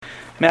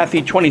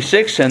Matthew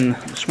 26, and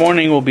this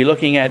morning we'll be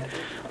looking at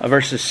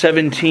verses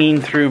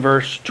 17 through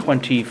verse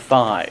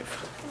 25.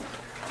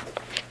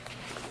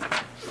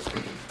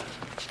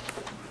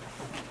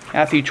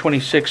 Matthew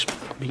 26,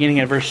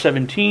 beginning at verse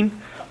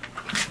 17.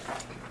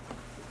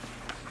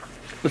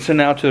 Listen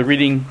now to the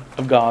reading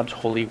of God's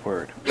holy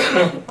word.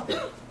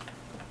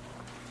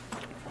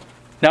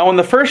 Now on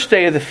the first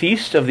day of the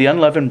feast of the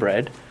unleavened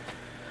bread,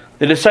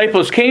 the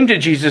disciples came to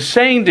Jesus,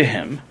 saying to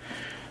him,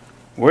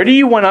 "Where do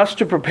you want us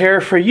to prepare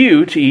for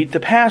you to eat the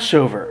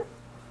Passover?"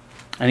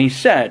 And he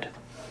said,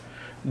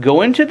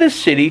 "Go into the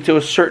city to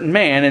a certain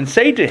man and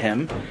say to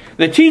him,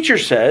 'The teacher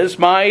says,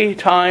 my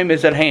time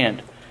is at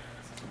hand.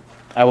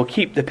 I will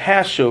keep the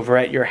Passover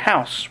at your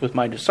house with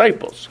my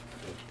disciples.'"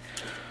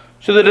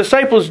 So the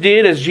disciples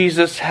did as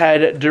Jesus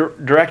had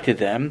directed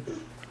them,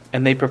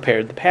 and they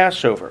prepared the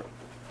Passover.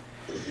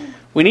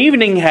 When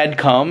evening had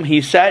come,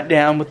 he sat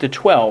down with the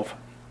 12.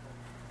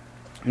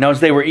 Now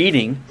as they were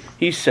eating,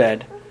 he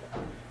said,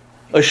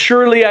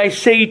 "Assuredly I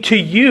say to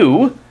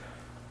you,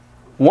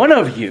 one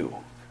of you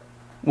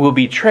will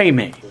betray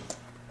me."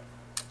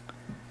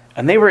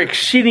 And they were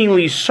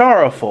exceedingly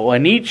sorrowful,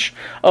 and each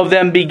of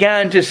them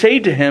began to say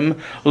to him,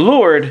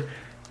 "Lord,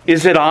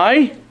 is it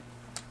I?"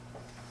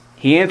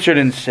 He answered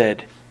and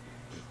said,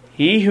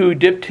 "He who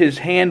dipped his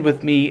hand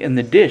with me in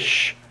the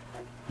dish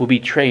will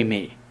betray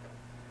me.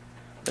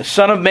 The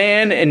Son of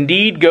Man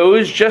indeed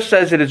goes just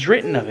as it is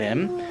written of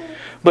him,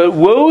 but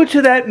woe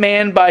to that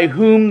man by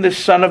whom the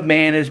Son of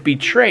Man is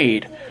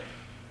betrayed.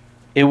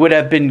 It would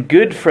have been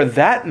good for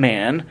that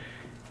man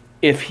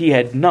if he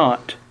had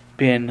not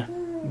been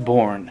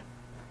born."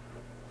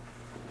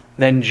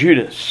 Then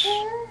Judas,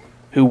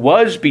 who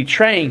was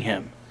betraying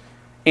him,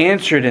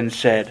 answered and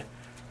said,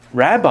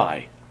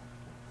 "Rabbi,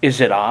 is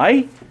it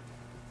I?"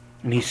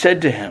 And he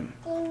said to him,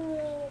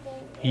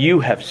 "You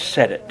have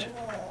said it."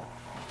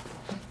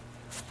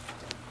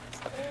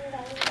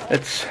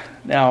 Let's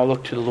now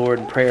look to the Lord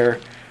in prayer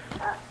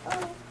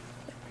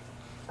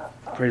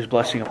for His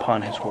blessing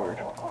upon His word.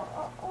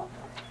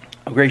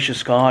 O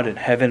gracious God in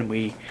heaven,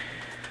 we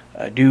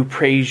do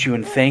praise you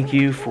and thank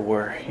you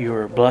for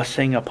your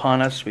blessing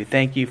upon us. We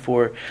thank you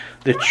for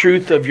the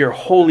truth of your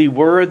holy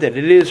word, that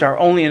it is our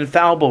only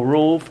infallible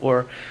rule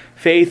for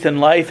faith and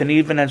life. And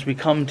even as we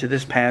come to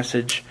this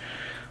passage,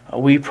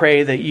 we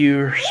pray that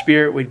your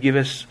Spirit would give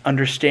us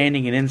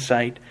understanding and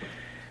insight,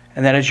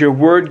 and that as your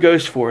word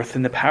goes forth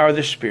in the power of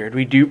the Spirit,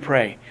 we do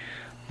pray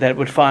that it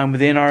would find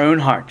within our own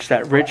hearts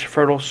that rich,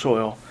 fertile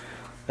soil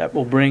that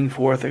will bring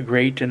forth a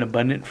great and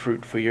abundant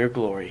fruit for your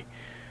glory.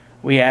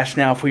 We ask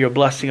now for your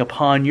blessing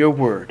upon your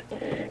word.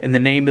 In the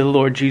name of the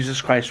Lord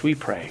Jesus Christ we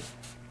pray.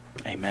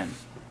 Amen.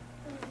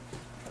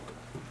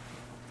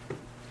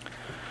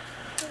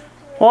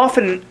 Well,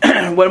 often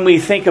when we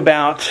think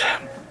about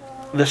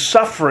the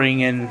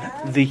suffering and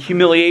the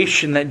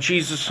humiliation that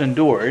Jesus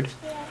endured,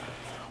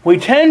 we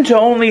tend to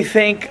only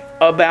think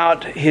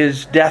about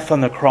his death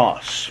on the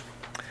cross.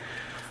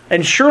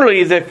 And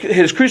surely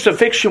his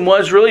crucifixion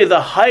was really the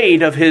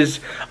height of his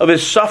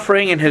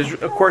suffering, and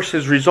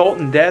his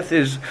resultant death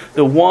is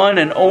the one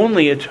and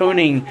only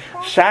atoning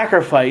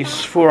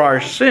sacrifice for our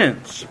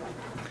sins.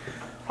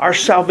 Our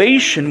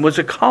salvation was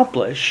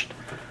accomplished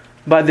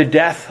by the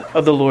death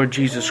of the Lord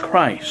Jesus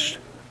Christ.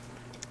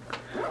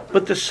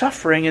 But the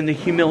suffering and the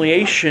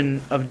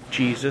humiliation of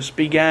Jesus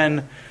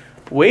began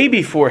way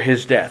before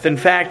his death. In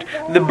fact,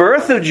 the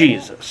birth of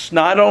Jesus,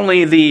 not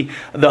only the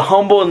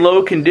humble and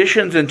low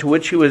conditions into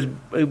which he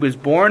was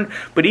born,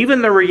 but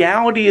even the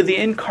reality of the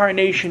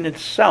incarnation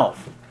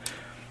itself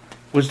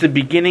was the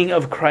beginning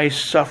of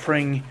Christ's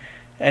suffering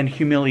and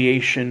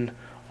humiliation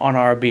on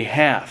our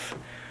behalf.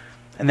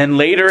 And then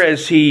later,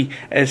 as he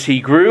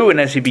grew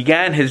and as he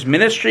began his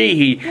ministry,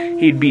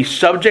 he'd be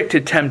subject to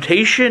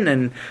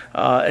temptation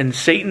and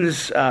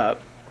Satan's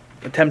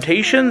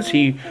temptations.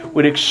 He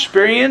would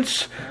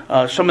experience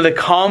some of the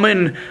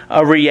common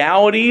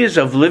realities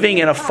of living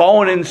in a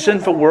fallen and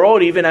sinful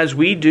world, even as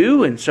we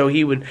do. And so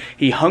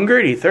he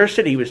hungered, he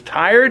thirsted, he was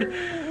tired.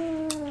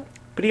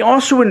 But he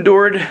also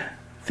endured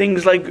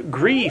things like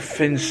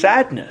grief and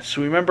sadness.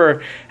 We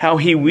remember how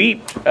he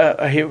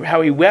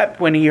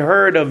wept when he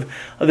heard of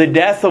the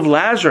death of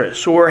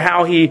Lazarus, or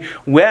how he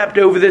wept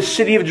over the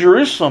city of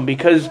Jerusalem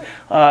because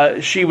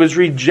she was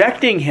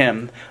rejecting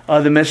him,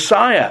 the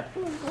Messiah.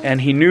 And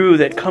he knew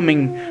that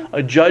coming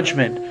a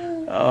judgment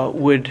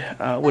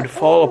would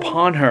fall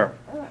upon her.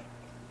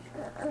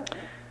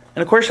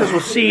 And of course, as we'll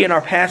see in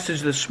our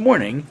passage this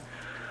morning,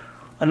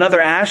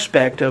 another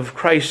aspect of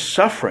Christ's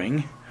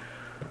suffering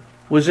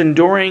was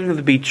enduring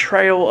the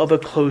betrayal of a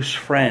close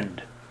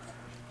friend.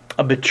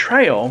 A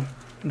betrayal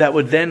that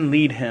would then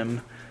lead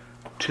him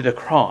to the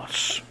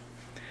cross.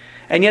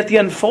 And yet the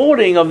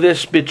unfolding of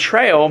this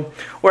betrayal,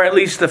 or at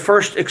least the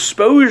first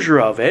exposure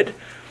of it,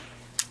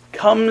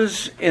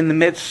 comes in the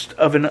midst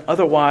of an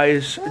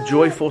otherwise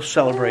joyful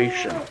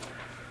celebration.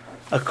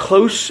 A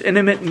close,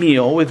 intimate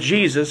meal with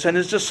Jesus and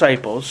his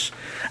disciples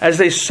as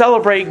they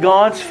celebrate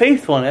God's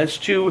faithfulness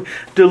to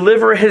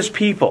deliver his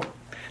people.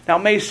 Now,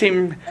 it may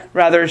seem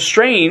rather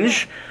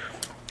strange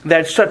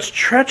that such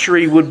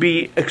treachery would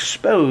be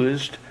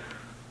exposed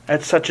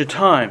at such a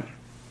time.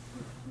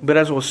 But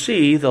as we'll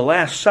see, the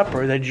Last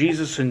Supper that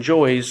Jesus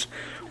enjoys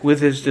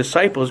with his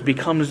disciples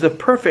becomes the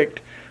perfect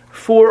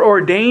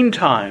foreordained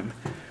time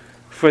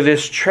for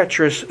this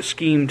treacherous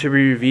scheme to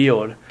be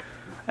revealed,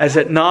 as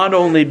it not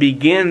only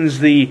begins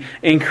the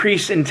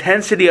increased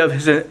intensity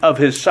of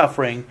his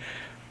suffering,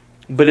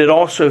 but it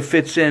also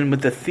fits in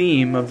with the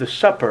theme of the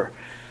supper,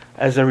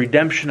 as the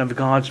redemption of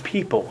God's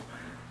people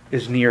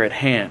is near at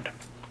hand.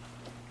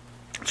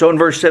 So in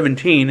verse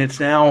 17, we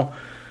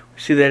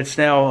see that it's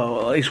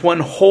now at least one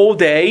whole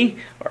day,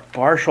 or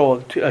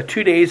partial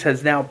 2 days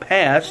has now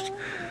passed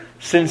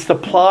since the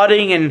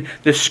plotting and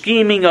the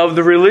scheming of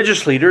the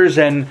religious leaders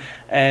and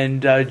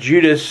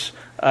Judas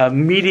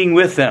meeting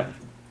with them.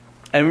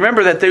 And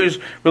remember that those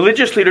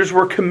religious leaders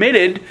were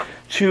committed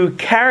to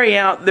carry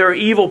out their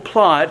evil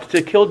plot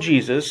to kill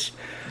Jesus,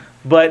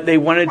 but they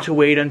wanted to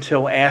wait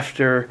until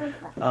after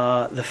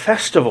the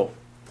festival.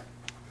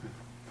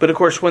 But of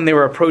course, when they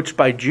were approached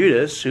by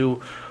Judas,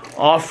 who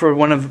offered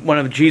one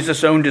of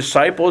Jesus' own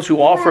disciples, who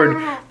offered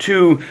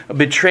to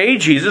betray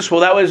Jesus,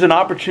 well, that was an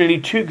opportunity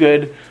too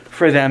good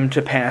for them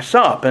to pass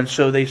up. And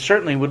so they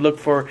certainly would look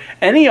for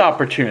any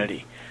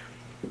opportunity.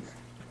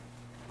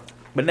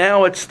 But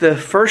now it's the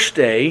first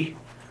day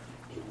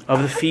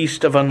of the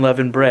Feast of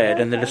Unleavened Bread,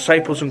 and the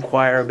disciples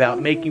inquire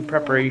about making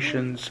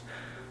preparations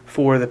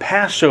for the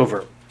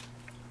Passover.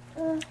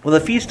 Well, the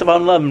Feast of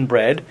Unleavened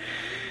Bread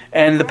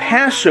and the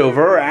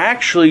Passover are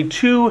actually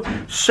two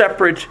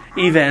separate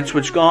events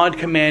which God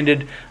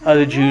commanded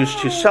the Jews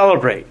to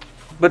celebrate.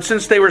 But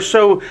since they were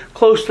so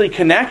closely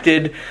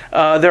connected,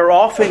 they're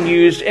often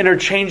used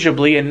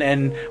interchangeably.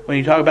 And when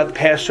you talk about the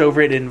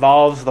Passover, it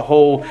involves the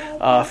whole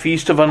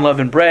Feast of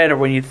Unleavened Bread. Or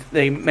when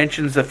they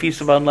mentions the Feast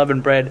of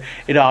Unleavened Bread,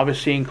 it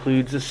obviously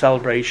includes the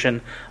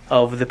celebration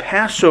of the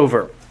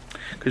Passover,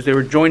 because they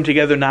were joined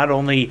together not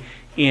only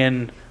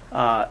in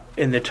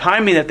the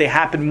timing that they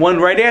happened one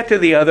right after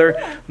the other,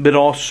 but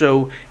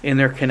also in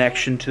their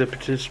connection to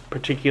the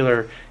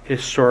particular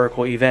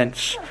historical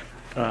events.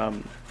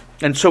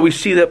 And so we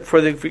see that,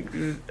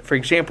 for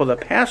example, the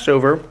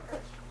Passover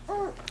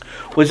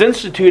was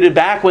instituted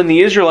back when the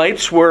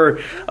Israelites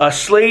were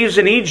slaves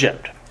in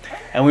Egypt.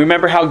 And we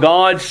remember how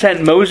God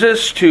sent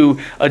Moses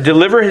to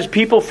deliver his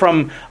people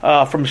from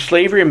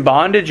slavery and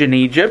bondage in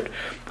Egypt.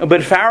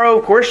 But Pharaoh,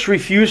 of course,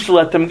 refused to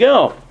let them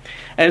go.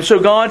 And so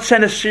God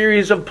sent a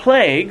series of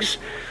plagues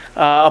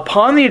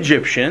upon the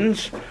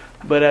Egyptians.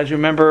 But as you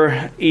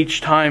remember,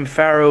 each time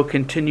Pharaoh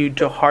continued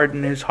to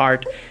harden his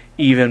heart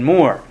even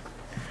more.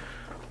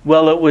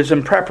 Well, it was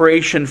in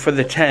preparation for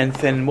the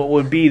 10th and what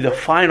would be the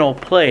final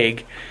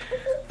plague.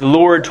 The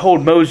Lord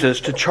told Moses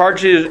to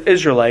charge the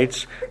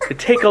Israelites to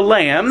take a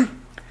lamb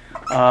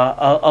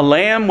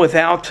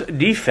without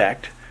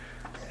defect,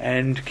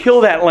 and kill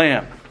that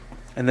lamb.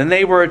 And then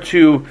they were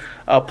to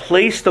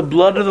place the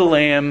blood of the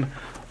lamb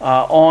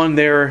on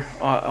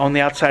the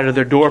outside of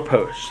their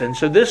doorposts. And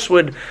so this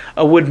would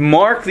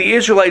mark the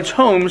Israelites'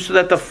 homes, so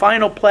that the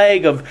final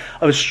plague of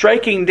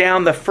striking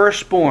down the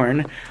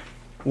firstborn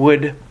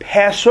would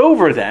pass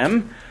over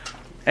them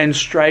and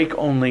strike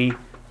only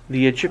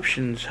the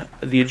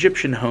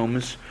Egyptian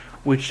homes,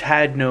 which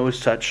had no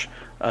such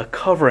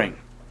covering.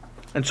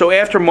 And so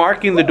after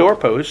marking the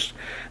doorposts,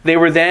 they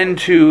were then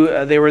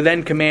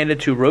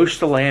commanded to roast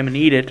the lamb and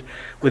eat it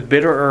with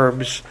bitter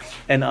herbs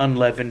and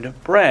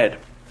unleavened bread.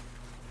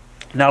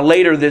 Now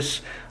later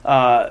this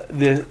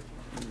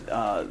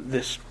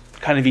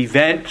kind of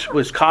event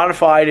was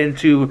codified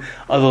into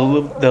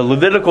the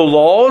Levitical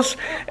laws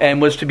and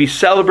was to be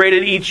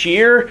celebrated each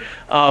year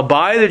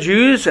by the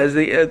Jews, as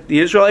the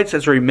Israelites,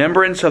 as a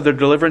remembrance of their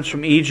deliverance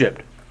from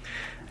Egypt.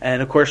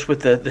 And of course,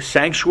 with the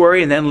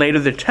sanctuary and then later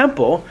the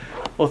temple,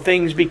 well,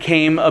 things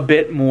became a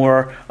bit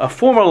more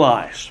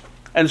formalized.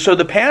 And so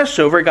the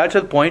Passover got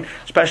to the point,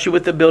 especially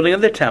with the building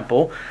of the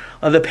temple,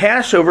 the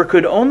Passover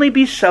could only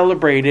be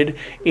celebrated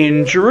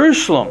in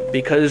Jerusalem,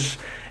 because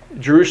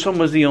Jerusalem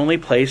was the only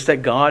place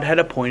that God had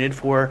appointed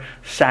for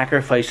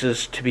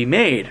sacrifices to be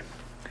made.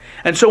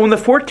 And so on the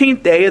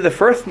 14th day of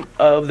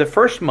the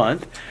first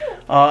month,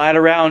 at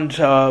around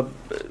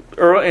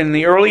in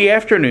the early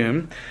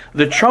afternoon,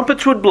 the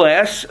trumpets would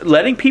blast,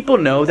 letting people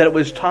know that it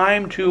was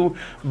time to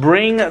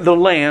bring the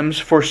lambs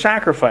for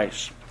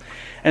sacrifice.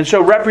 And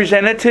so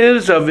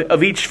representatives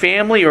of each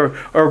family or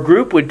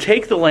group would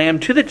take the lamb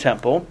to the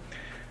temple,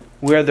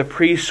 where the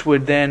priests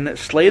would then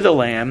slay the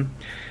lamb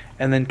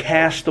and then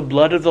cast the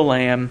blood of the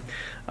lamb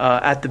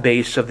at the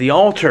base of the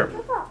altar.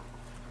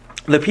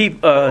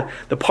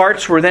 The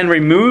parts were then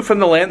removed from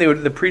the lamb.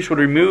 The priest would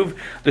remove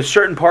the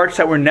certain parts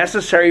that were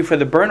necessary for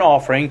the burnt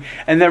offering,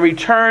 and then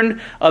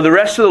return the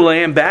rest of the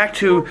lamb back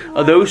to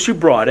those who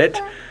brought it,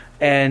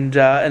 and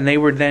they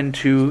were then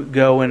to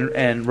go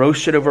and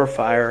roast it over a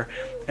fire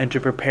and to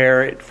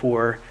prepare it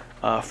for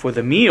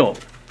the meal.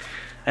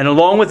 And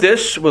along with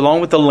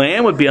the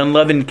lamb would be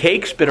unleavened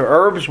cakes, bitter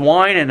herbs,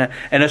 wine,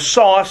 and a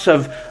sauce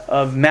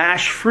of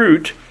mashed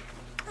fruit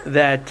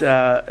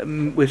that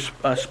with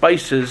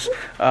spices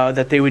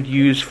that they would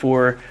use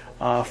for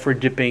for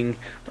dipping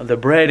the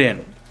bread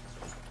in.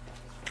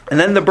 And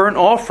then the burnt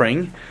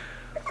offering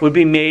would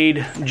be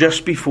made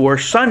just before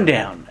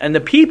sundown. And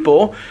the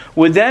people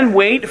would then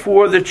wait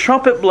for the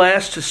trumpet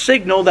blast to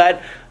signal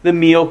that the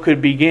meal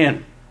could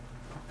begin.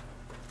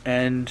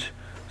 And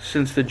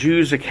since the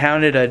Jews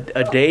accounted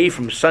a day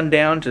from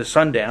sundown to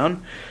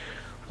sundown,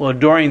 well,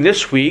 during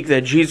this week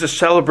that Jesus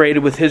celebrated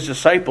with his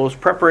disciples,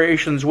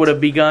 preparations would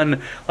have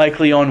begun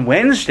likely on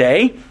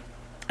Wednesday,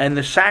 and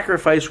the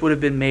sacrifice would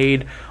have been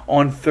made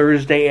on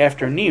Thursday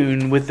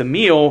afternoon, with the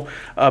meal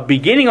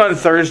beginning on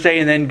Thursday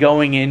and then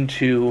going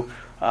into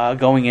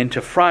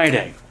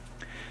Friday.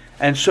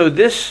 And so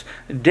this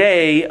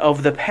day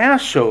of the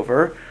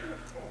Passover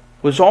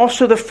was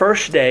also the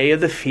first day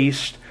of the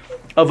Feast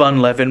of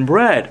Unleavened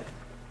Bread.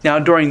 Now,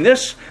 during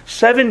this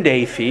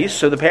 7-day feast,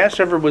 so the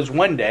Passover was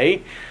one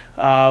day,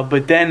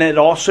 but then it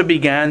also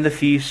began the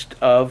Feast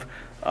of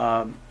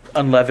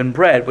Unleavened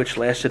Bread, which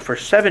lasted for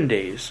 7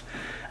 days.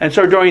 And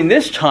so during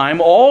this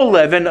time, all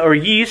leaven or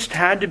yeast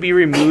had to be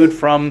removed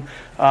from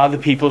the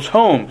people's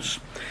homes.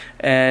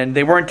 And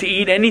they weren't to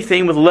eat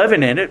anything with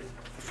leaven in it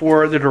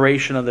for the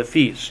duration of the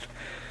feast.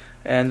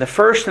 And the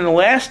first and the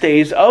last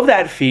days of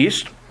that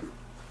feast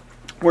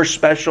were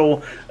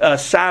special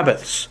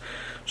Sabbaths,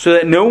 so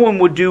that no one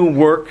would do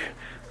work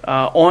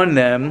on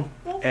them,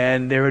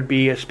 and there would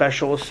be a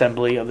special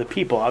assembly of the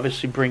people,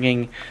 obviously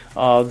bringing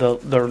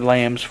their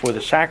lambs for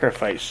the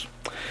sacrifice.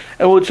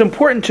 And well, it's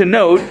important to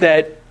note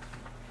that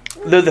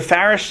though the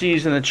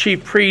Pharisees and the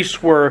chief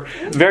priests were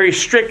very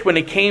strict when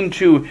it came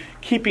to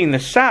keeping the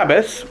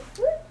Sabbath,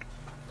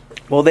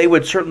 well, they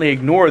would certainly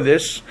ignore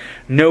this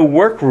no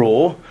work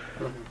rule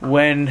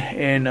when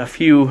in a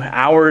few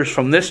hours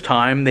from this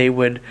time they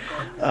would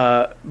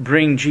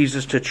bring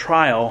Jesus to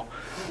trial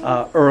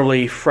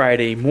early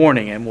Friday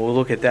morning. And we'll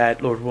look at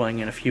that, Lord willing,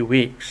 in a few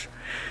weeks.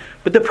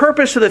 But the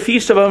purpose of the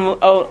Feast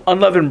of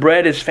Unleavened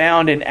Bread is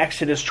found in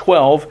Exodus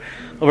 12,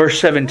 verse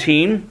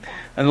 17.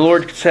 And the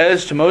Lord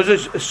says to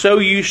Moses, "So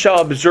you shall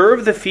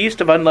observe the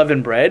Feast of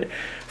Unleavened Bread,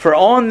 for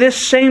on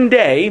this same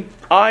day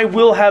I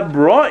will have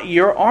brought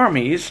your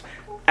armies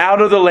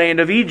out of the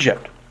land of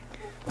Egypt.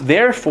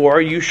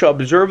 Therefore you shall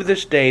observe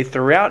this day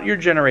throughout your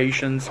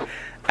generations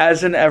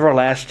as an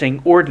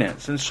everlasting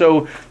ordinance." And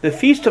so the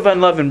Feast of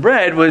Unleavened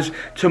Bread was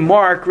to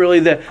mark really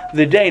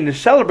the day and to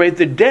celebrate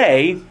the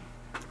day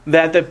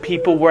that the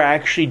people were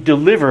actually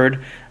delivered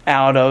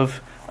out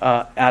of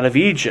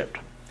Egypt.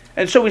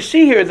 And so we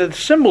see here the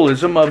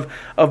symbolism of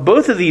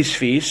both of these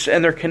feasts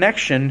and their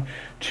connection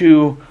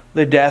to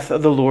the death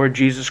of the Lord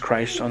Jesus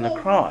Christ on the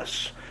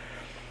cross.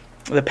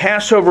 The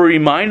Passover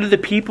reminded the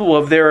people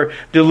of their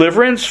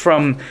deliverance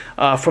from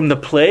the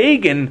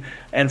plague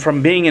and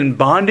from being in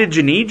bondage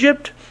in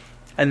Egypt.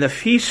 And the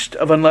Feast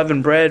of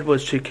Unleavened Bread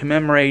was to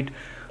commemorate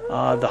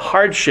the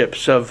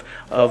hardships of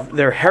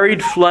their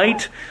harried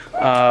flight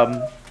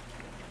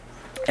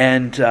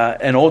and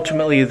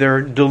ultimately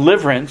their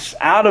deliverance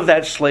out of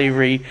that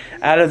slavery,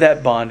 out of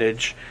that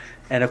bondage.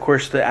 And of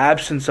course, the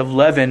absence of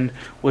leaven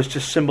was to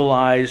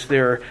symbolize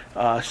their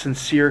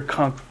sincere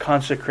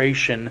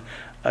consecration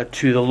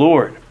to the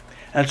Lord.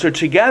 And so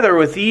together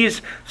with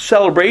these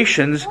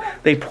celebrations,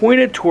 they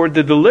pointed toward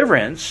the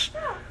deliverance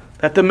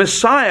that the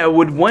Messiah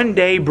would one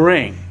day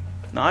bring.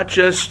 Not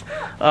just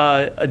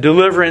a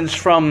deliverance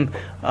from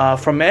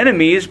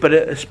enemies, but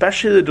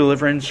especially the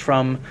deliverance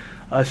from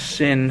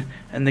sin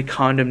and the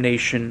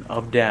condemnation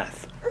of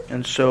death.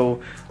 And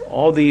so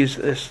all these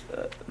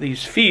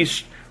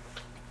feasts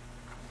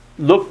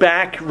look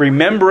back,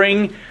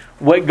 remembering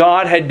what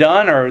God had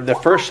done, or the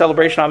first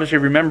celebration, obviously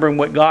remembering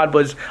what God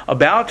was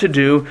about to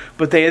do,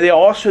 but they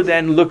also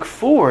then look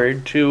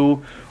forward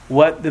to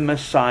what the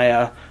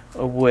Messiah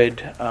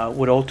would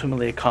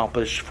ultimately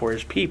accomplish for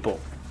his people.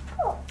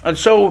 And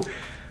so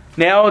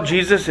now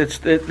Jesus, it's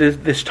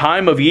this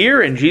time of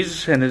year, and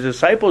Jesus and his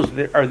disciples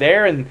are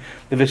there in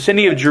the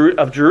vicinity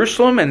of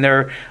Jerusalem, and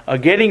they're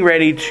getting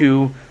ready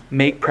to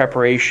make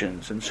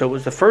preparations. And so it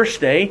was the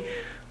first day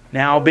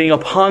now being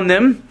upon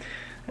them.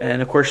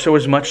 And of course, there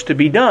was much to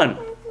be done.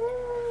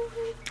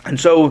 And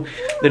so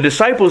the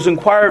disciples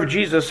inquire of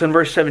Jesus in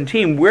verse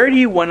 17, "Where do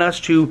you want us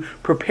to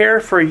prepare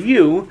for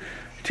you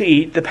to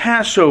eat the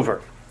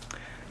Passover?"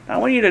 Now, I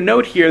want you to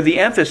note here the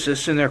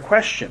emphasis in their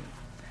question.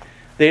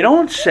 They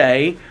don't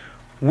say,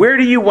 "Where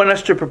do you want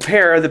us to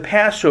prepare the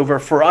Passover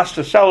for us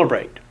to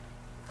celebrate?"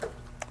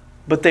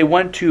 But they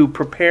want to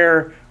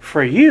prepare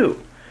for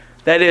you.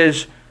 That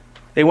is,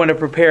 they want to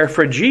prepare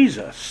for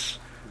Jesus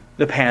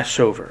the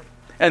Passover.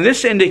 And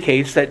this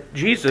indicates that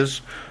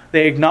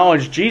they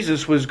acknowledged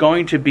Jesus was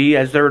going to be,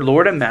 as their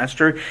Lord and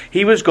Master,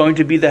 he was going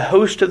to be the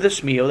host of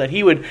this meal, that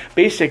he would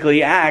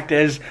basically act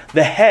as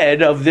the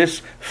head of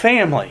this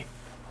family.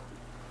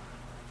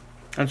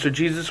 And so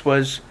Jesus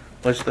was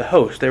the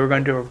host. They were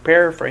going to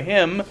prepare for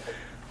him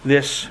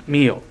this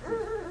meal.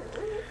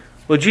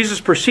 Well,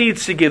 Jesus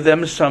proceeds to give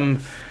them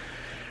some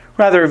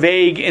rather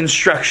vague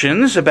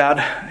instructions about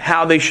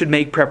how they should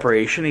make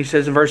preparation. He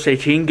says in verse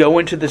 18, "Go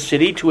into the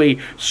city to a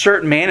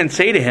certain man and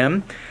say to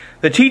him,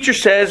 The teacher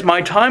says,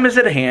 "My time is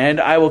at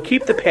hand. I will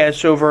keep the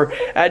Passover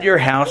at your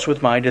house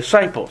with my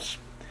disciples."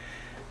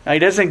 Now, he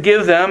doesn't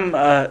give them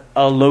a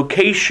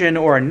location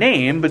or a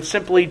name, but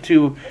simply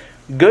to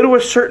go to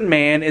a certain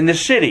man in the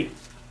city.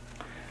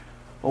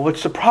 Well,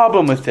 what's the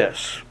problem with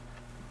this?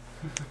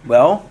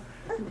 Well,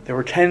 there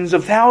were tens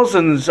of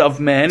thousands of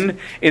men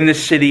in the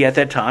city at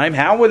that time.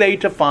 How were they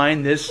to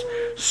find this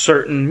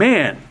certain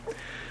man?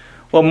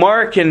 Well,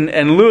 Mark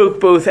and Luke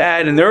both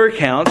add in their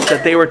accounts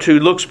that they were to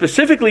look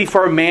specifically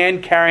for a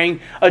man carrying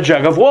a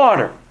jug of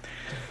water.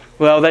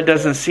 Well, that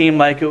doesn't seem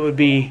like it would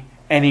be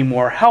any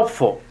more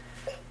helpful.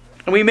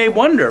 And we may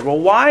wonder, well,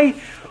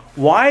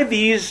 why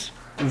these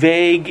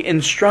vague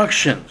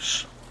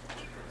instructions?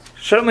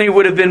 Certainly it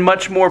would have been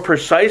much more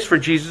precise for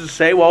Jesus to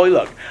say, well,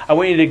 look, I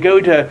want you to go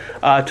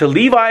to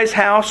Levi's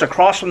house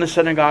across from the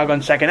synagogue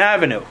on 2nd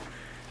Avenue,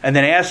 and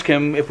then ask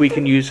him if we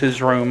can use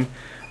his room,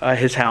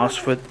 his house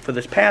for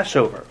this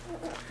Passover.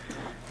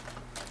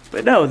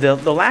 But no,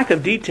 the lack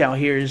of detail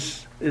here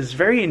is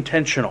very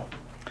intentional.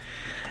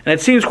 And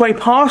it seems quite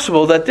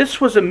possible that this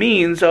was a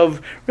means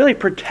of really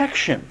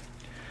protection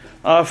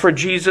for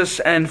Jesus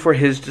and for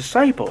his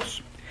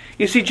disciples.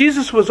 You see,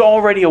 Jesus was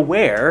already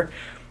aware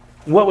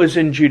what was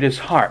in Judas'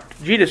 heart.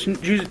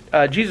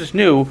 Jesus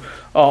knew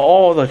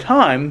all the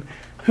time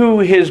who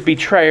his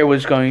betrayer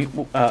was.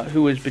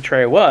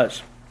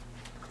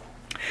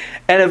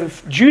 And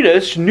if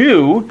Judas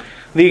knew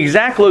the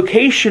exact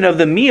location of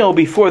the meal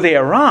before they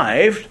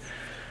arrived,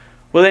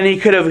 well, then he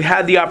could have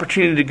had the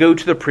opportunity to go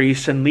to the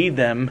priests and lead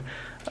them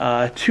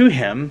to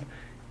him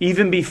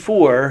even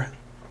before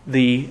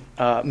the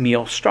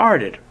meal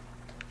started.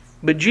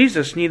 But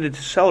Jesus needed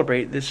to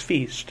celebrate this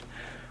feast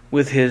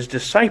with his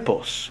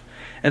disciples.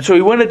 And so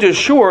he wanted to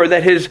assure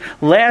that his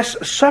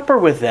Last Supper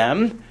with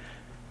them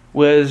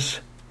was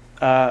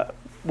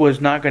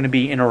not going to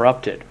be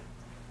interrupted.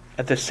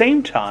 At the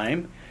same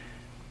time,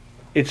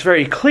 it's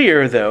very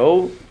clear,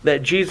 though,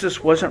 that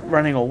Jesus wasn't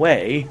running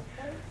away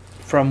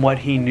from what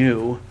he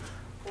knew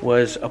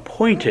was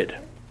appointed.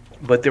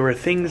 But there were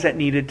things that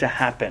needed to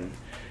happen.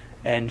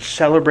 And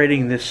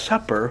celebrating this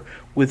supper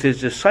with his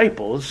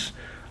disciples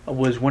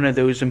was one of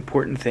those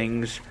important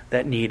things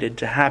that needed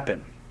to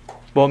happen.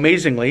 Well,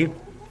 amazingly,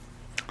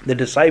 the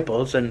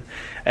disciples, and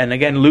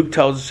again, Luke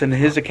tells us in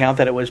his account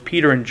that it was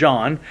Peter and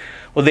John,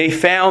 well, they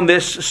found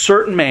this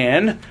certain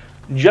man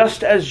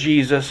just as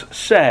Jesus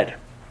said.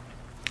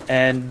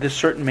 And this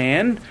certain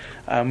man,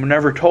 we're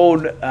never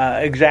told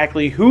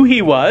exactly who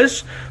he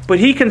was, but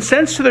he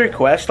consents to the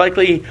request.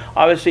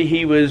 Obviously,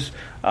 he was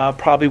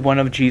probably one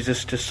of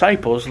Jesus'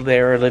 disciples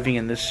there living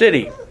in the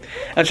city.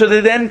 And so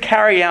they then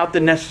carry out the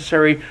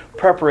necessary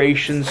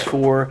preparations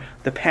for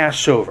the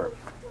Passover.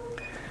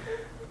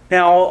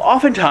 Now,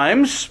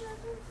 oftentimes,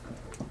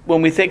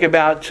 when we think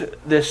about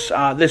this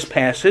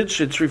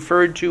passage, it's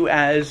referred to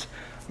as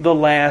the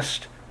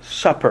Last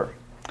Supper.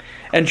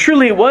 And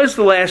truly it was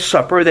the Last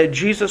Supper that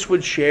Jesus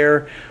would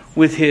share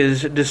with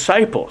his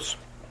disciples.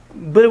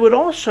 But it would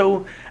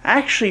also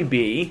actually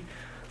be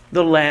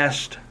the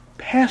last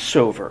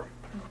Passover.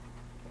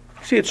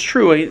 See, it's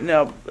true.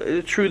 Now,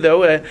 it's true,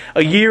 though,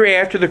 a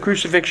year after the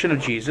crucifixion of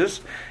Jesus,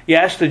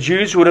 yes, the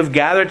Jews would have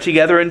gathered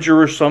together in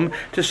Jerusalem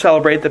to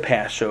celebrate the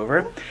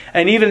Passover.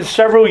 And even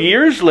several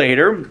years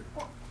later,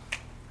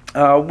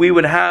 we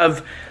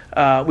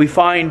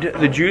find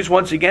the Jews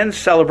once again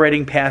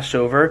celebrating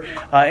Passover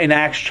in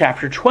Acts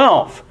chapter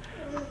 12.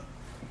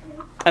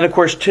 And of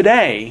course,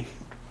 today,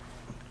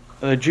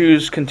 the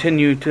Jews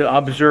continue to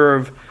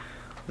observe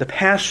the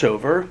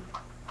Passover,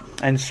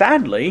 and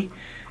sadly,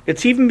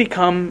 it's even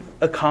become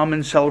a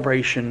common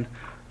celebration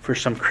for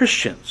some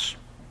Christians.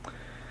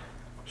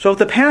 So if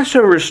the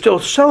Passover is still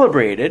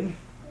celebrated,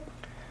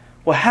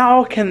 well,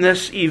 how can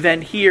this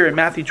event here in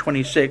Matthew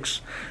 26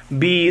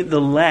 be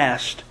the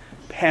last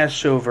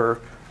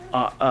Passover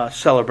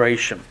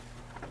celebration?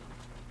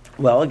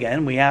 Well,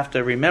 again, we have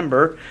to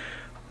remember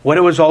what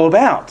it was all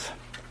about.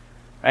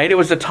 Right? It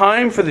was a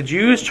time for the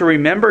Jews to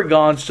remember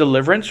God's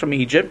deliverance from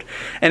Egypt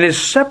and is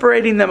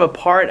separating them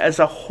apart as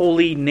a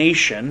holy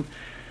nation.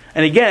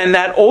 And again,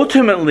 that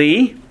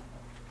ultimately,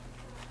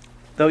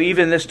 though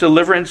even this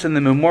deliverance and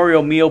the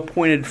memorial meal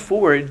pointed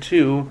forward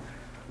to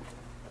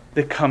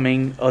the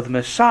coming of the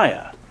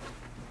Messiah,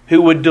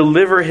 who would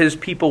deliver his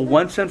people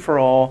once and for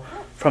all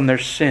from their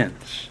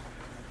sins.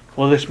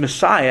 Well, this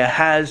Messiah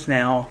has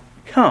now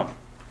come.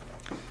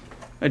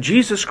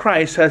 Jesus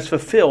Christ has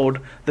fulfilled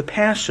the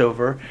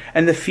Passover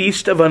and the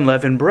Feast of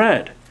Unleavened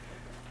Bread.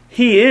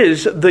 He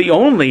is the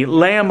only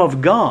Lamb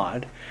of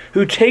God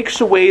who takes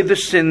away the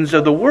sins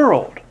of the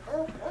world.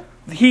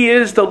 He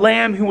is the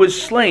Lamb who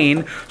was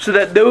slain so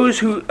that those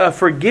who are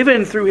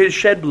forgiven through his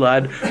shed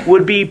blood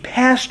would be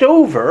passed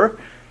over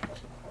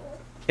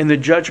in the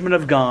judgment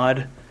of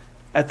God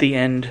at the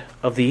end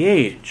of the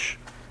age.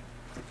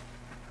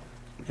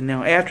 And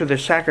now after the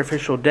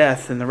sacrificial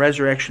death and the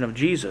resurrection of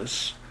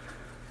Jesus,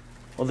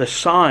 well, the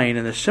sign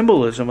and the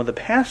symbolism of the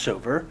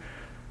Passover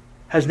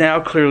has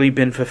now clearly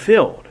been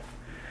fulfilled.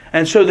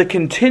 And so the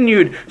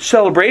continued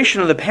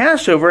celebration of the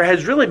Passover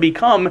has really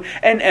become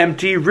an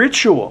empty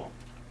ritual.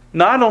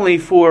 Not only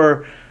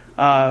for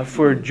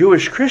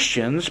Jewish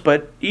Christians,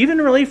 but even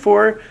really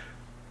for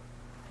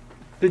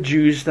the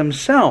Jews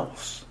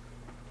themselves.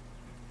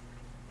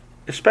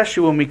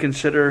 Especially when we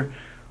consider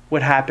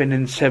what happened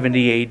in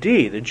 70 AD.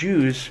 The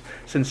Jews,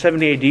 since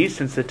 70 AD,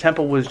 since the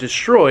temple was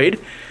destroyed,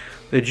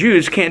 the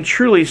Jews can't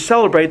truly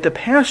celebrate the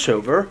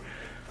Passover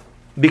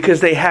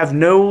because they have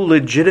no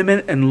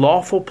legitimate and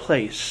lawful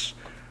place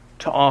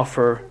to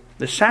offer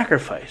the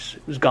sacrifice.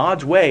 It was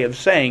God's way of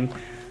saying,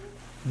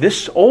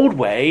 this old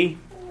way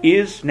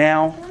is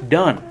now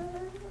done.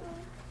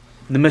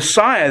 The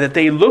Messiah that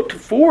they looked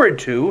forward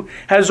to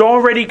has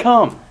already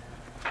come.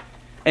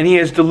 And He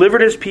has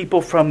delivered His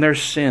people from their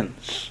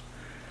sins.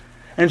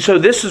 And so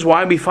this is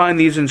why we find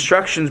these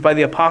instructions by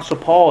the Apostle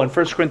Paul in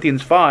 1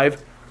 Corinthians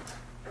 5.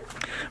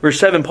 Verse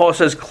 7, Paul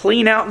says,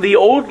 clean out the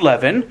old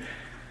leaven,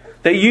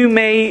 that you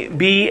may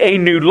be a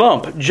new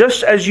lump,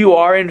 just as you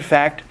are in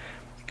fact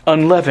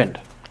unleavened.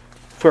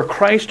 For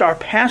Christ our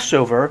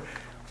Passover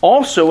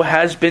also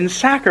has been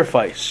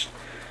sacrificed.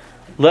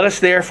 Let us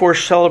therefore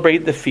celebrate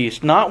the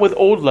feast, not with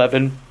old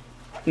leaven,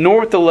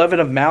 nor with the leaven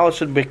of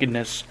malice and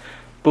wickedness,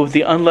 but with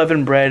the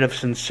unleavened bread of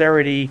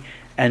sincerity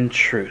and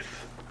truth.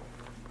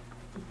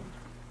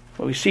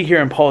 What we see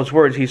here in Paul's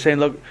words, he's saying,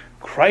 look,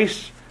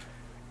 Christ,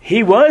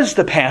 He was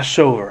the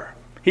Passover.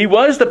 He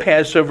was the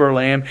Passover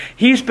lamb.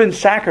 He's been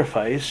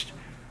sacrificed.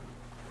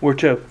 We're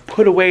to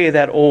put away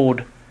that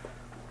old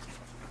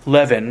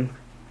leaven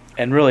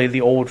and really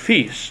the old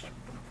feast.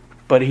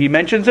 But he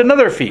mentions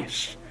another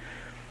feast.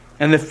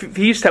 And the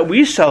feast that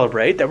we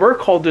celebrate, that we're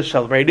called to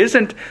celebrate,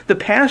 isn't the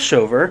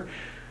Passover.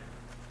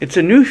 It's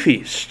a new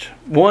feast,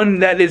 one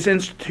that is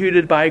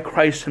instituted by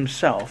Christ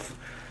Himself.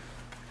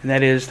 And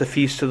that is the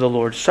Feast of the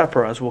Lord's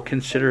Supper, as we'll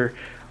consider,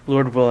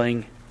 Lord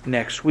willing,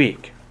 next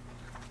week.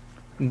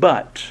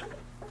 But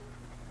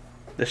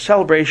the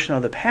celebration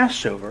of the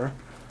Passover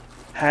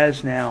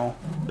has now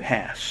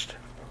passed.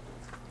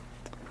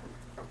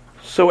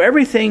 So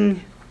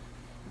everything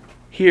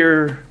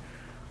here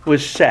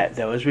was set,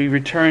 though, as we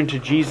return to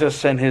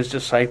Jesus and His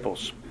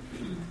disciples.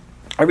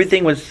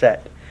 Everything was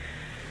set.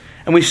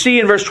 And we see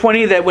in verse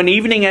 20 that when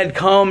evening had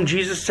come,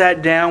 Jesus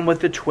sat down with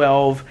the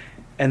 12,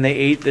 and they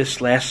ate this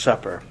Last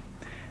Supper.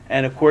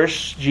 And of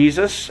course,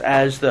 Jesus,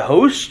 as the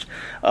host,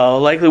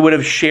 likely would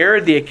have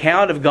shared the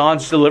account of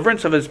God's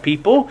deliverance of His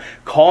people,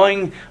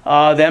 calling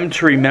them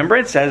to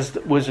remembrance, as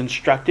was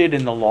instructed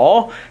in the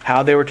law,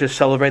 how they were to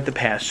celebrate the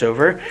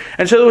Passover.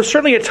 And so there was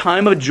certainly a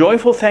time of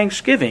joyful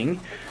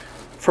thanksgiving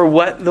for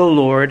what the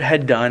Lord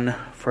had done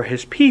for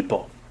His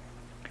people.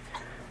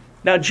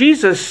 Now,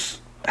 Jesus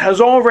has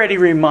already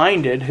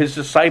reminded His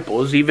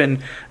disciples,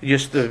 even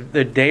just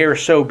the day or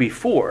so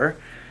before,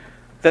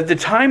 that the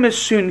time is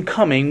soon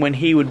coming when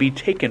He would be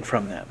taken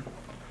from them.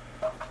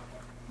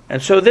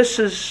 And so this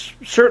is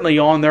certainly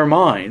on their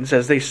minds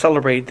as they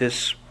celebrate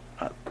this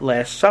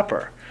Last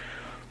Supper.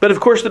 But of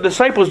course the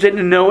disciples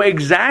didn't know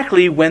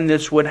exactly when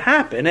this would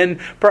happen, and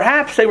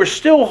perhaps they were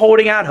still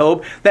holding out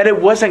hope that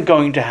it wasn't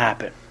going to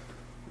happen.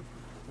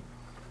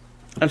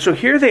 And so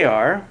here they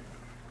are,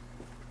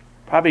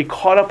 probably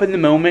caught up in the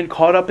moment,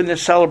 caught up in the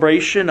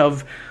celebration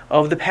of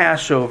the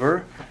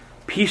Passover,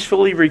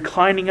 peacefully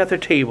reclining at their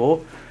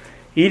table,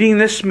 eating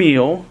this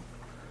meal,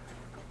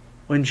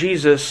 when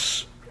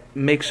Jesus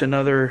makes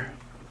another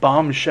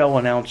bombshell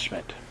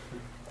announcement.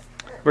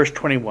 Verse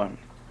 21.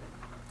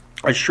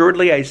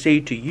 Assuredly I say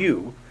to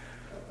you,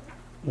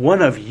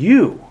 one of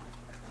you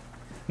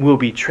will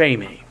betray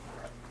me.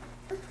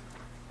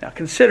 Now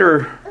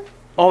consider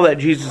all that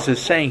Jesus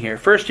is saying here.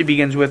 First He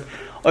begins with,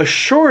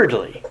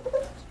 assuredly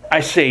I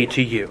say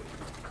to you.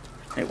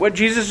 And what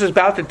Jesus is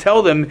about to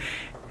tell them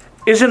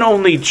isn't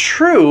only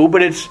true,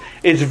 but it's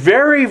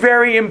very,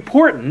 very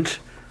important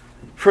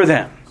for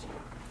them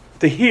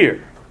to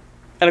hear.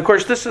 And of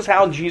course, this is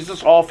how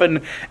Jesus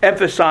often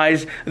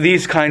emphasized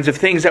these kinds of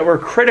things that were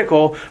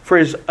critical for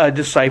His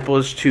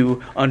disciples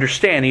to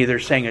understand, either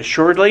saying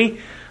assuredly,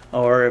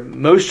 or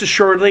most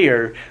assuredly,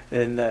 or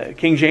in the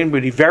King James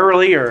would be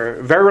verily,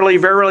 or verily,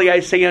 verily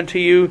I say unto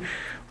you.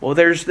 Well,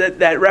 there's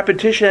that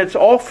repetition. It's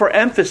all for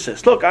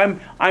emphasis. Look,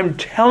 I'm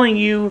telling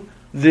you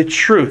the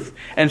truth.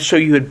 And so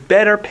you had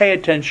better pay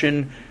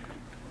attention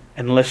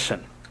and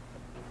listen.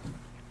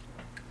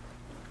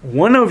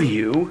 One of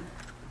you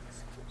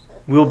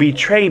will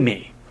betray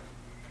me.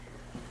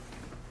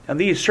 Now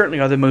these certainly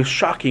are the most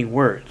shocking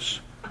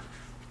words.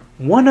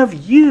 One of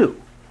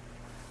you.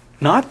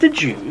 Not the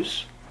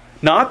Jews.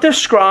 Not the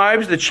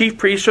scribes, the chief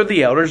priests, or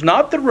the elders.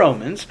 Not the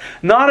Romans.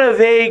 Not a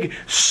vague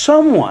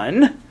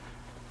someone.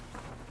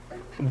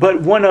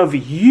 But one of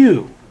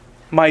you,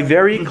 my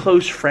very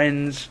close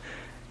friends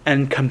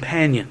and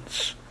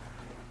companions.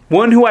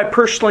 One who I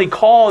personally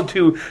called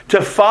to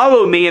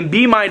follow me and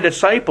be my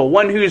disciple.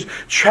 One who's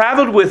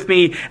traveled with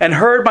me and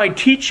heard my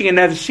teaching and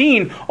have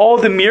seen all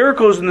the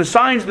miracles and the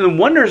signs and the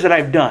wonders that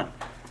I've done.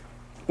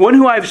 One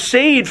who I've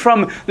saved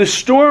from the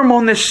storm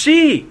on the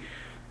sea.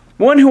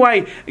 One who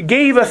I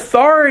gave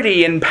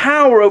authority and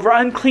power over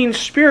unclean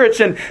spirits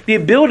and the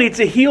ability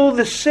to heal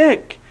the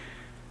sick.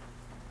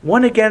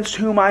 One against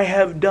whom I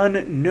have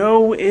done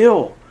no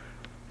ill,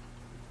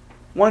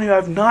 one who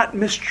I've not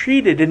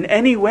mistreated in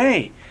any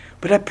way,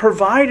 but have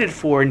provided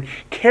for and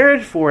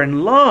cared for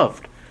and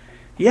loved.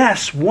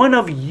 Yes, one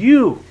of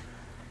you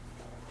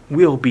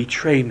will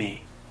betray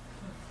me.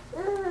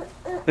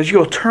 That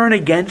you'll turn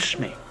against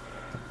me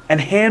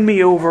and hand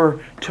me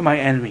over to my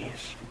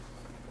enemies.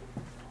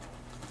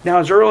 Now,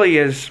 as early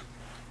as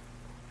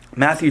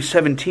Matthew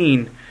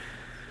 17,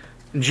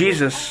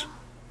 Jesus,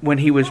 when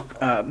he was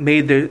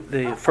made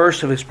the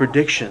first of his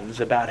predictions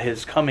about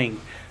his coming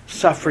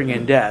suffering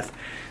and death,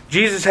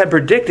 Jesus had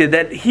predicted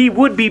that he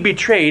would be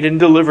betrayed and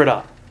delivered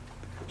up.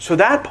 So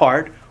that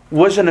part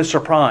wasn't a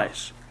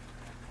surprise.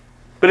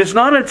 But it's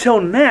not until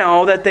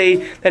now that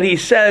he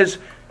says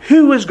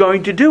who was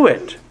going to do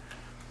it.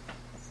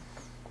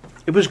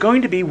 It was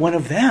going to be one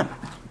of them.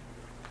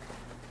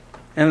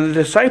 And the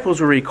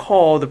disciples will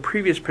recall the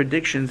previous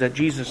predictions that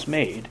Jesus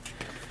made.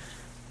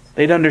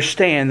 They'd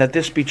understand that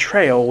this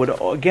betrayal would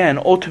again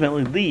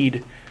ultimately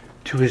lead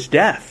to his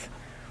death,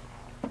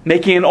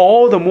 making it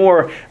all the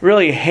more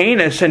really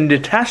heinous and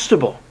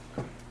detestable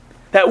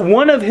that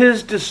one of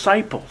his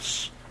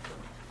disciples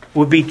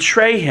would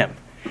betray him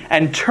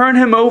and turn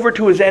him over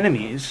to his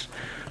enemies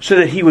so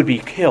that he would be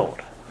killed.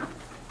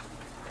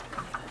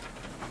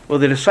 Well,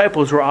 the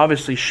disciples were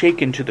obviously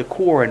shaken to the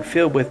core and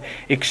filled with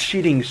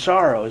exceeding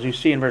sorrow, as you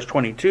see in verse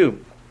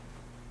 22.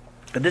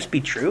 Could this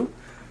be true?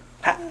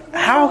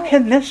 How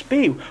can this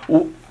be?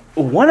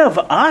 One of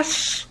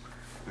us?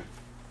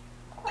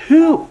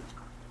 Who?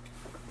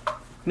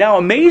 Now,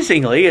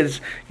 amazingly, as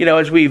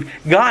we've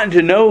gotten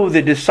to know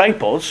the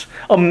disciples,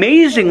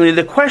 amazingly,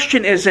 the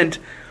question isn't,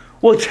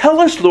 well, tell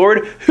us,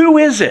 Lord, who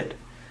is it?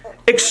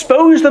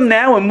 Expose them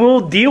now and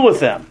we'll deal with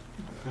them.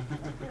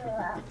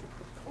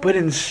 But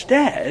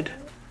instead,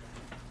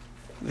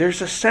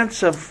 there's a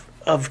sense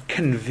of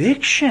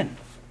conviction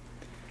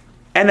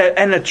and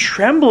a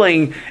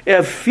trembling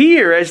of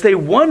fear as they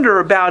wonder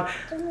about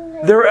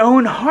their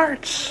own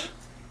hearts.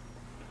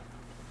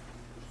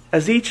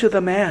 As each of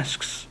them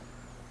asks,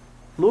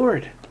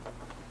 Lord,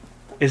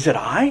 is it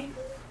I?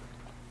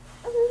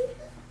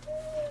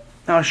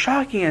 Now, as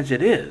shocking as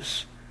it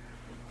is,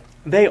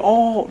 they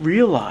all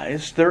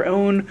realize their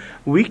own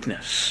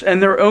weakness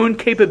and their own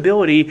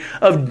capability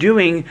of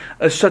doing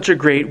such a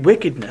great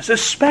wickedness,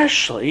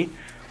 especially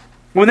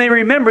when they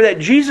remember that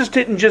Jesus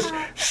didn't just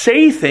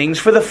say things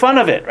for the fun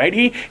of it, right?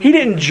 He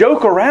didn't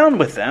joke around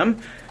with them.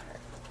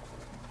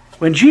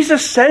 When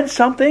Jesus said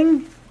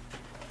something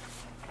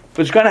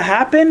was going to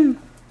happen,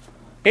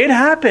 it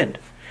happened.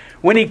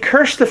 When he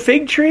cursed the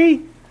fig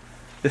tree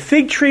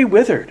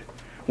withered.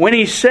 When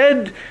he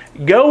said,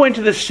 go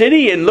into the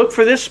city and look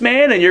for this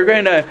man and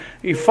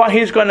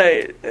he's going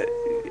to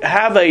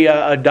have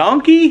a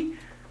donkey,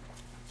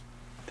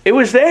 it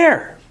was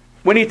there.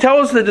 When he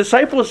tells the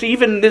disciples,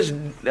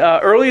 even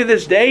earlier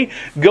this day,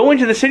 go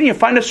into the city and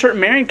find a certain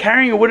man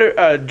carrying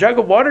a jug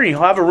of water and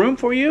he'll have a room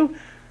for you,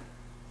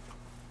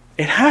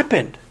 it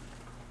happened.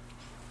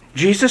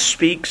 Jesus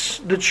speaks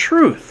the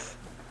truth.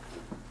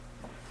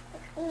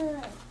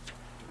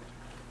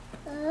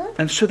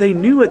 And so they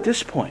knew at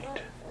this point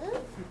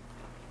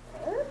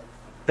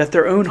that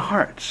their own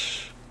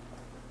hearts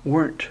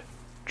weren't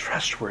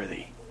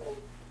trustworthy.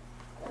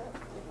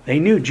 They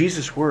knew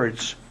Jesus'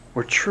 words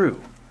were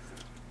true,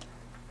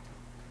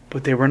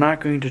 but they were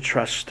not going to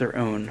trust their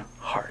own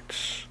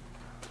hearts.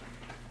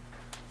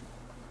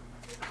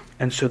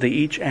 And so they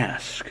each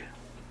ask,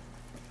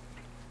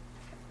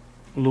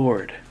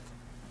 Lord,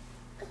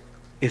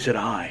 is it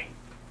I?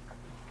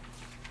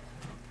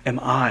 Am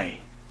I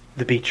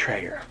the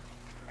betrayer?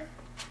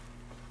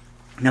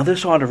 Now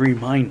this ought to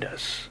remind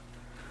us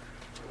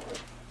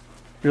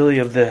really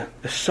of the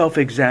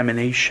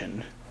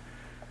self-examination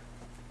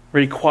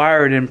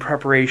required in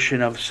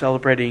preparation of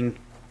celebrating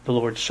the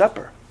Lord's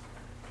Supper.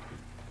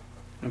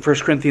 In 1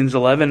 Corinthians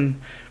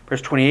 11,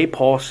 verse 28,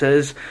 Paul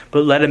says,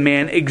 but let a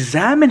man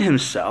examine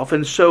himself,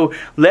 and so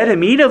let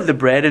him eat of the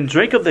bread and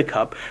drink of the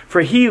cup,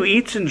 for he who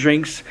eats and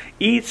drinks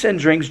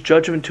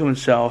judgment to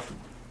himself,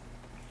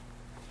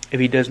 if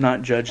he does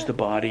not judge the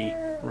body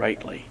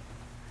rightly.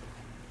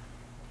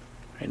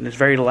 And it's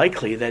very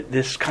likely that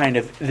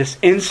this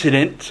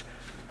incident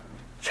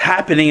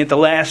happening at the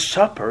Last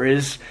Supper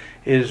is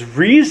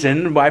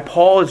reason why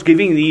Paul is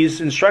giving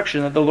these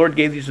instructions, that the Lord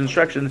gave these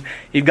instructions.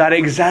 You've got to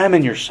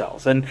examine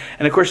yourselves. And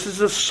of course, this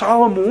is a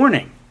solemn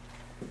warning.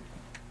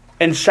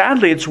 And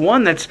sadly, it's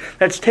one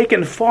that's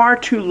taken far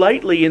too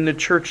lightly in the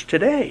church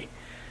today,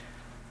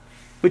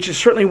 which is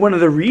certainly one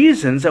of the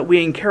reasons that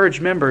we encourage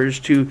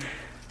members to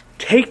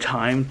take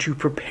time to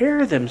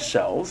prepare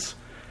themselves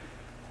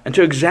and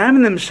to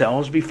examine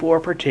themselves before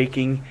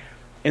partaking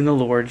in the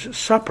Lord's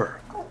Supper.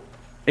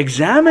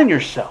 Examine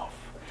yourself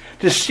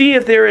to see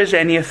if there is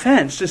any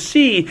offense, to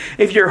see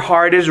if your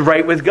heart is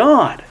right with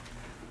God.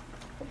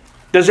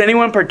 Does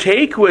anyone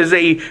partake who is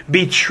a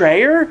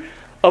betrayer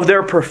of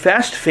their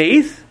professed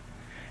faith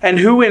and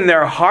who in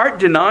their heart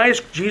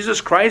denies Jesus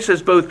Christ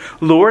as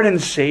both Lord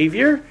and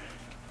Savior?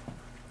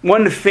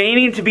 One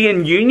feigning to be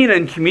in union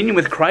and communion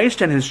with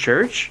Christ and His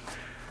church?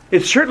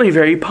 It's certainly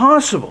very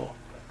possible.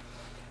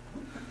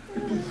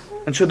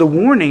 And so the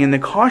warning and the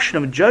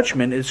caution of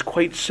judgment is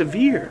quite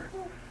severe.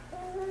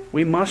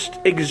 We must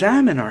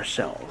examine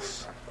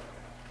ourselves.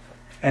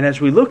 And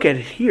as we look at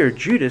it here,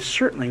 Judas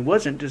certainly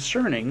wasn't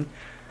discerning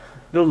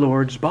the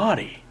Lord's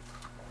body.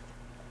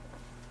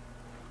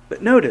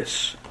 But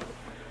notice,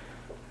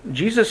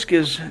 Jesus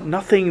gives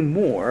nothing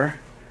more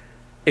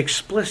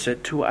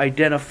explicit to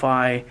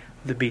identify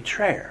the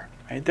betrayer.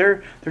 Right?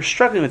 They're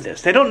struggling with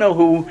this. They don't know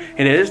who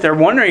it is. They're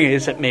wondering,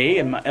 is it me?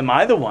 Am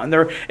I the one?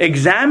 They're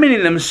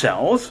examining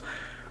themselves.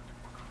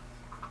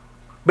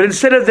 But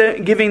instead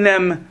of giving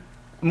them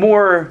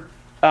more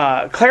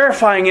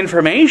clarifying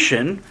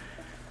information,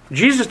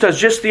 Jesus does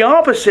just the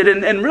opposite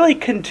and really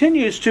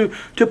continues to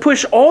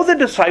push all the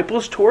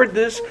disciples toward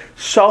this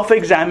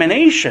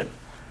self-examination.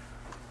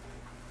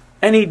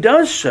 And he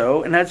does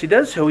so, and as he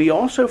does so, he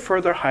also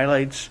further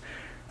highlights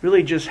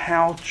really just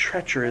how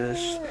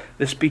treacherous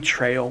this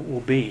betrayal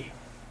will be.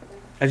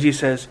 As he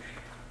says,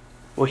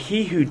 well,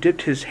 he who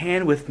dipped his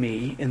hand with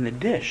me in the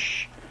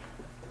dish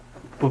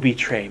will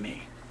betray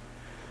me.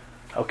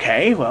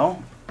 Okay,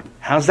 well,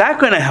 how's that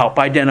going to help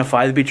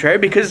identify the betrayer?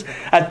 Because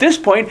at this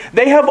point,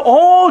 they have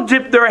all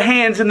dipped their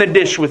hands in the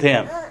dish with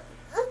him.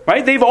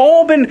 Right? They've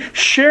all been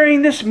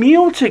sharing this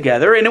meal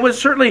together, and it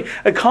was certainly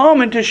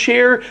common to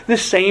share the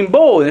same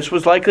bowl. And this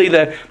was likely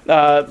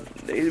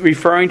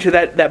referring to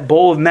that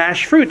bowl of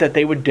mashed fruit that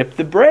they would dip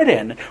the bread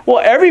in. Well,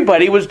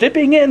 everybody was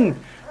dipping in.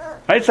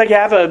 Right? It's like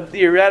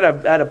you're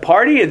at a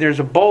party, and there's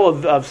a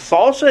bowl of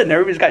salsa, and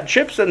everybody's got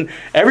chips, and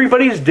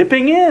everybody's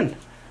dipping in.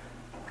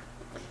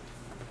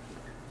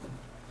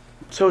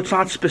 So it's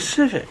not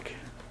specific.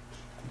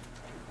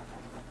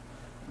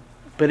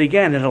 But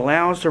again, it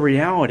allows the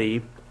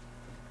reality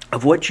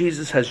of what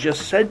Jesus has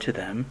just said to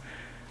them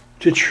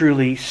to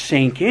truly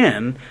sink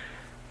in,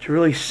 to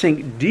really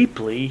sink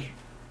deeply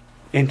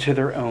into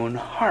their own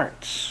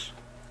hearts.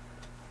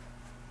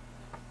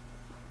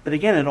 But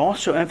again, it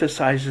also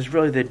emphasizes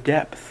really the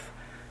depth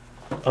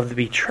of the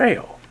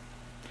betrayal.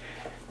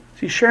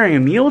 See, sharing a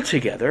meal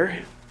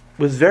together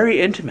was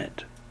very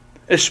intimate,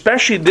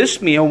 especially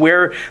this meal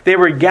where they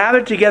were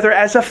gathered together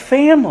as a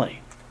family.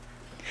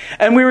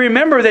 And we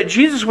remember that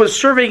Jesus was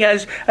serving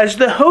as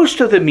the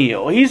host of the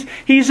meal.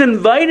 He's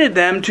invited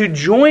them to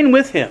join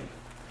with him.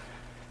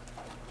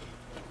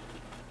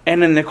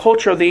 And in the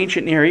culture of the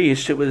ancient Near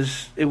East,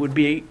 it would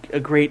be a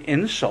great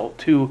insult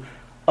to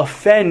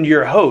offend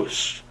your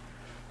host,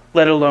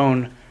 let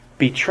alone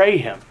betray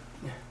him.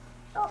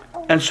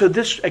 And so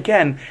this,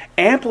 again,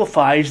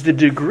 amplifies the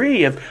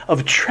degree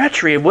of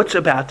treachery of what's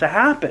about to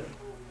happen.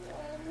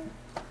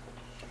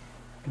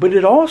 But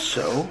it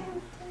also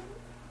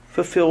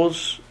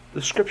fulfills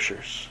the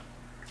Scriptures.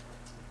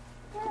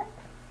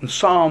 In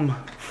Psalm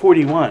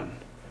 41,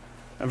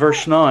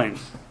 verse 9,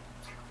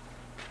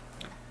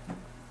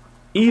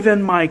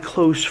 even my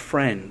close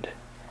friend,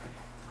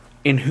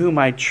 in whom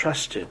I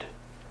trusted,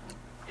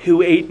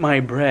 who ate my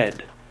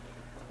bread,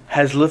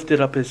 has lifted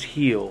up his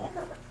heel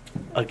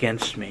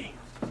against me.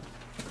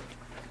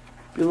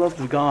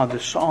 Beloved of God, the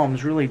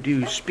Psalms really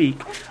do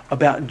speak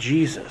about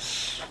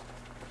Jesus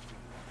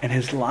and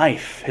his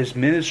life, his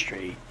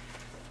ministry,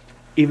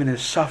 even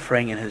his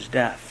suffering and his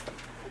death.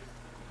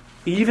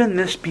 Even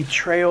this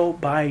betrayal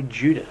by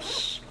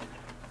Judas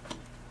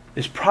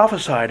is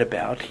prophesied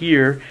about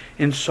here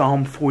in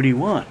Psalm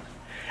 41.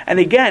 And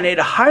again, it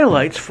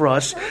highlights for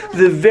us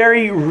the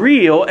very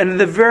real and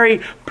the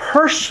very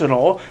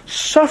personal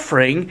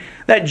suffering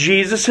that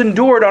Jesus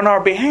endured on our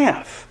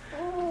behalf.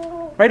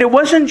 Right? It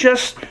wasn't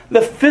just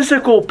the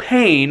physical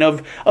pain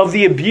of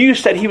the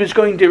abuse that he was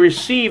going to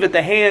receive at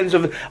the hands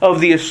of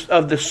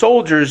the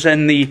soldiers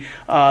and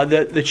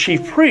the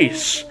chief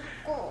priests.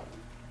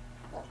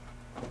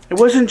 It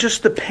wasn't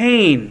just the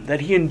pain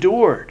that he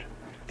endured,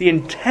 the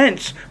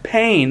intense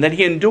pain that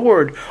he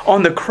endured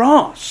on the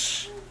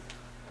cross.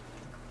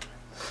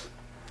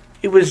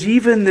 It was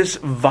even this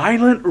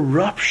violent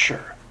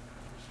rupture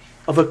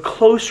of a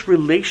close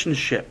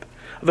relationship,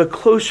 of a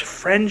close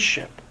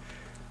friendship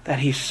that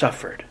he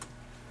suffered.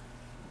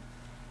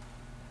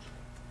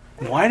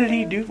 Why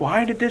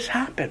did this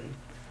happen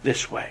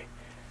this way?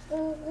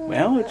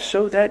 Well, it's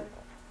so that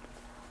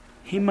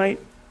he might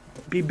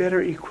be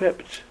better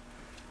equipped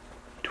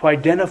to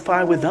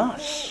identify with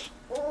us.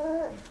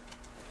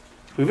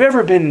 If we've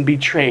ever been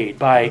betrayed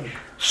by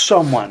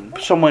someone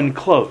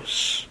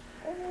close,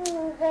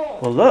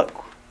 well,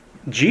 look,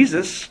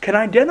 Jesus can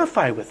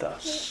identify with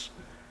us.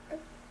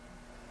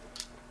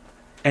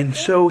 And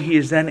so he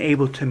is then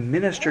able to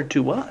minister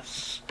to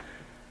us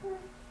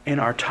in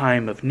our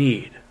time of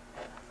need.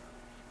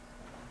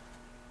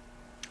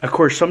 Of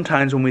course,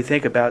 sometimes when we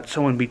think about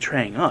someone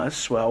betraying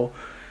us, well,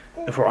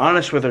 if we're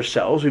honest with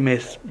ourselves,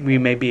 we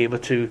may be able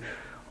to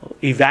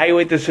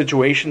evaluate the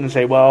situation and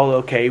say, well,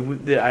 okay,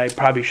 I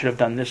probably should have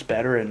done this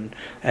better and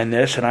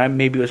this, and I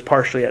maybe was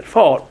partially at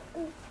fault.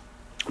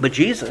 But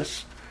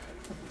Jesus,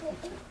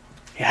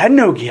 he had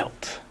no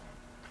guilt.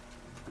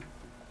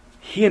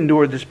 He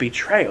endured this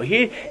betrayal.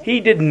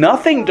 He did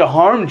nothing to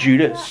harm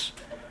Judas.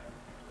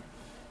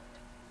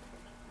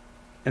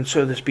 And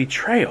so this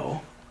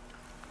betrayal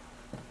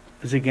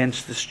is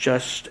against this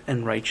just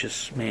and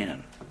righteous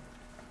man.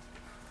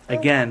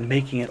 Again,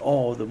 making it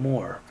all the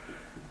more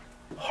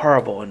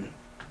horrible and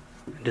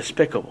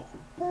despicable.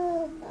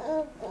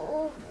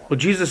 Well,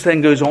 Jesus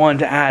then goes on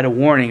to add a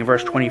warning in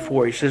verse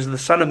 24. He says, the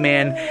Son of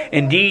Man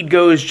indeed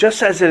goes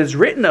just as it is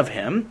written of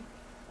him.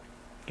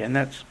 Again,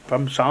 that's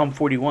from Psalm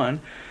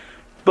 41.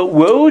 But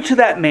woe to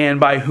that man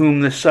by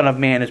whom the Son of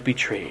Man is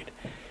betrayed.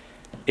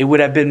 It would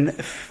have been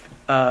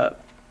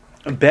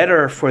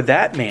better for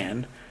that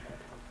man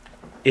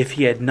if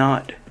he had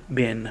not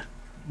been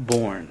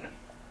born.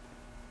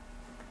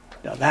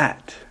 Now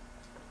that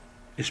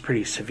is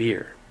pretty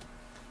severe.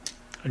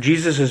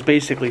 Jesus is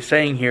basically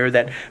saying here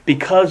that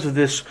because of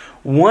this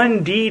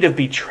one deed of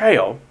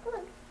betrayal,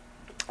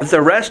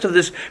 the rest of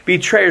this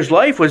betrayer's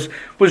life was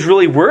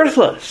really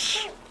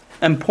worthless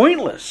and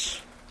pointless.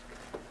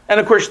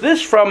 And of course,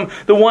 this from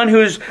the one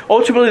who's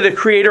ultimately the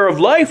creator of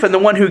life and the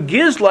one who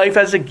gives life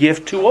as a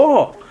gift to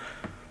all.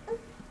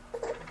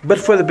 But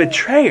for the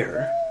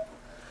betrayer,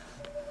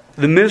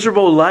 the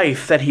miserable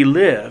life that he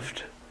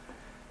lived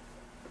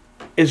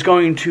is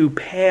going to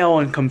pale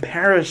in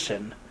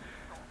comparison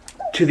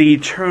to the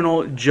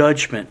eternal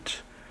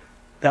judgment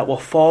that will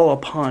fall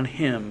upon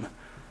him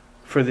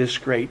for this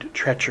great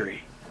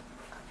treachery.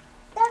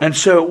 And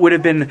so it would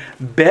have been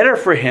better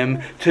for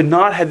him to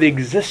not have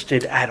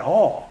existed at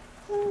all.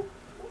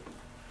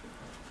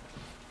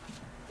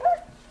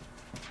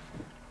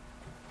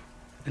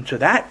 And so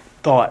that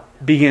thought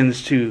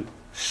begins to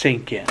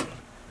sink in.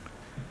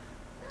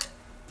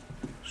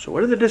 So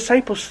what are the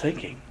disciples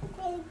thinking?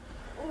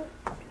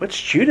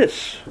 What's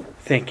Judas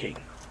thinking?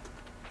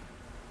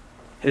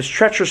 His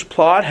treacherous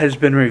plot has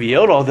been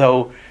revealed,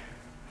 although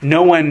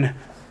no one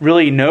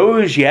really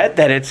knows yet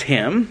that it's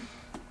him.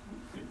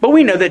 But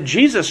we know that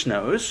Jesus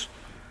knows.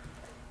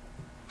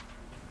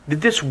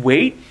 Did this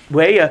weigh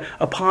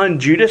upon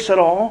Judas at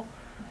all?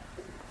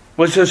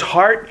 Was his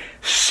heart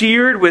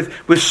seared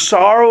with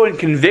sorrow and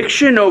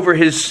conviction over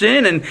his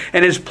sin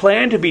and his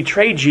plan to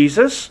betray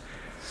Jesus?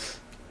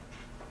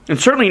 And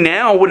certainly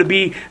now would it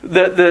be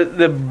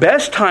the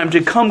best time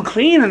to come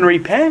clean and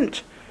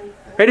repent.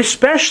 Right?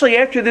 Especially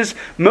after this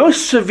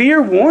most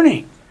severe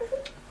warning.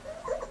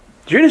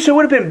 Judas, it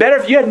would have been better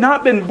if you had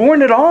not been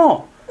born at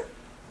all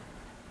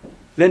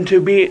than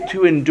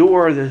to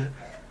endure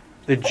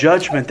the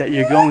judgment that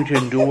you're going to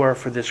endure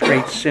for this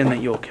great sin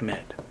that you'll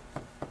commit.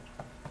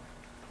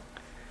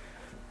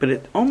 But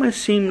it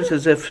almost seems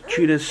as if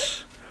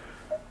Judas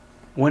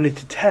wanted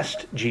to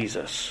test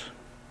Jesus.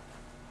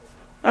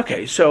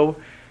 Okay, so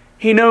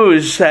he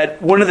knows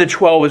that one of the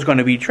 12 is going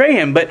to betray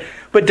him, but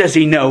does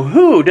he know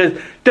who?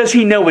 Does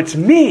he know it's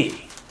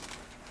me?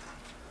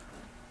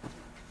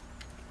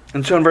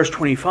 And so in verse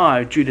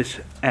 25, Judas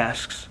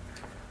asks,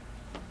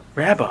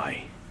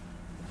 Rabbi,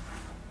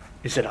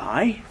 is it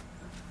I?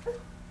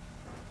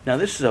 Now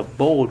this is a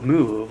bold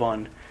move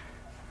on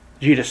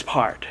Judas'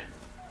 part.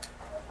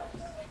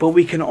 But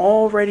we can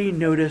already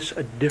notice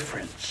a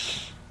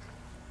difference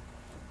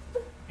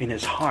in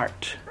his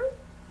heart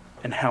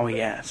and how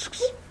he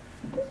asks.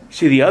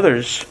 See, the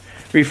others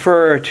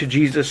refer to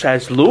Jesus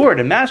as Lord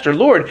and Master.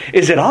 Lord,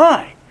 is it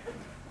I?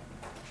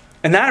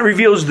 And that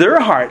reveals their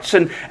hearts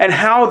and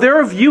how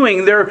they're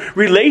viewing their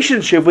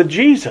relationship with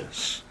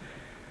Jesus.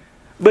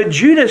 But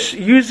Judas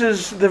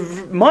uses the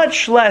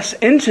much less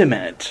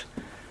intimate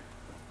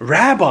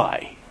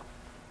Rabbi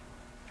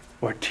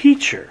or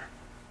teacher.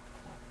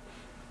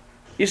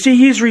 You see,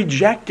 he's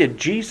rejected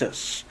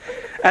Jesus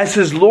as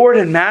his Lord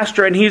and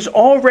Master, and he's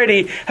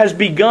already has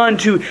begun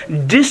to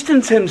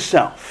distance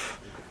himself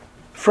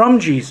from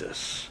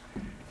Jesus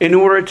in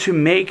order to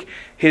make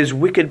his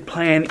wicked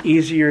plan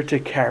easier to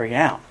carry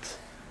out.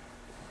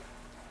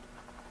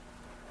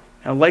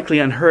 Now, likely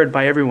unheard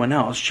by everyone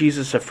else,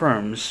 Jesus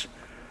affirms,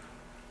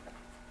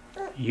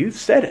 "You've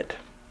said it."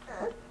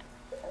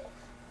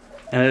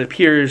 And it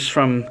appears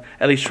from,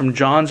 at least from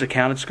John's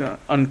account, it's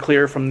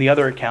unclear from the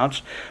other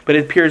accounts, but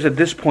it appears at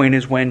this point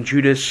is when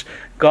Judas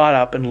got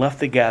up and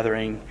left the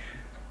gathering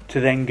to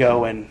then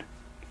go and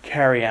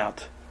carry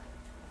out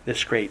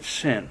this great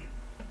sin.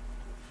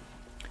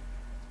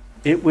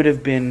 It would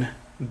have been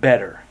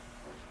better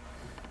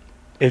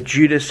if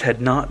Judas had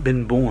not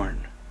been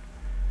born.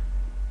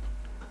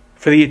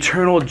 For the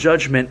eternal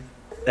judgment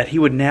that he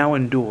would now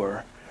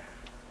endure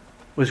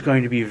was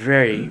going to be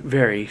very,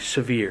 very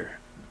severe.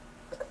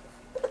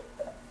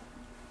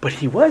 But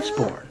he was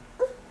born.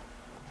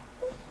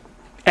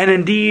 And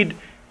indeed,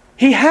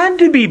 he had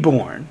to be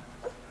born.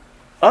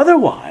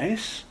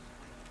 Otherwise,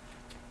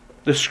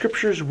 the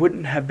scriptures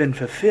wouldn't have been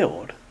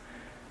fulfilled,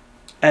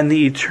 and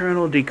the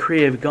eternal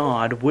decree of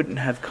God wouldn't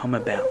have come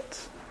about.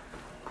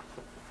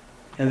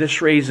 And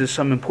this raises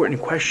some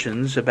important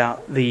questions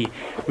about the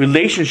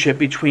relationship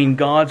between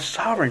God's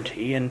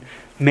sovereignty and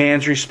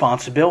man's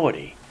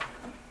responsibility.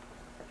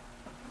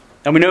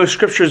 And we know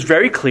Scripture is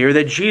very clear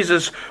that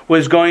Jesus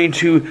was going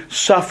to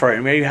suffer.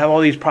 And we have all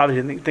these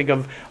prophecies. Think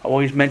of, I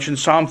always mention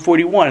Psalm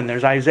 41, and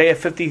there's Isaiah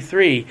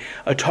 53,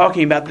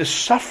 talking about the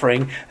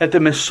suffering that the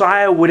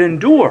Messiah would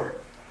endure.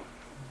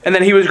 And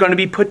then he was going to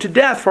be put to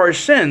death for our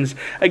sins.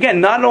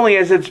 Again, not only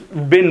as it's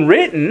been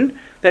written,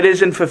 that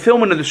is in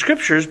fulfillment of the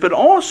Scriptures, but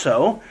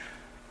also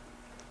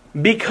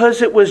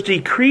because it was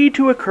decreed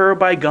to occur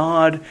by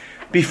God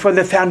before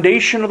the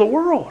foundation of the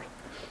world.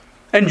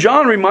 And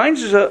John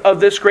reminds us of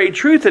this great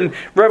truth in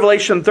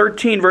Revelation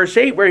 13, verse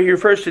 8, where he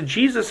refers to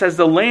Jesus as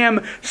the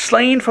Lamb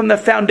slain from the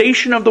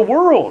foundation of the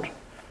world.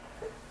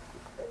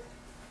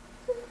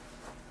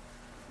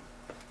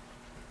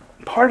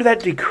 Part of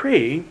that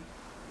decree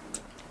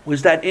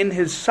was that in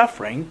his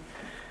suffering,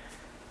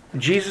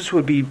 Jesus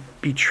would be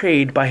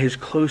betrayed by his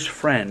close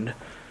friend,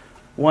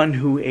 one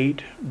who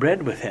ate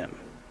bread with him.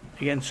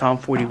 Again, Psalm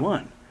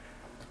 41.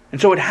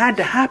 And so it had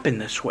to happen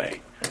this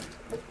way.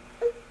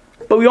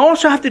 But we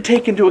also have to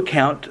take into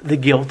account the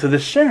guilt of the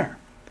sinner.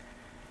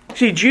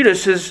 See,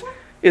 Judas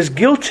is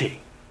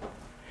guilty.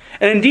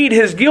 And indeed,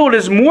 his guilt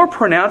is more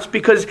pronounced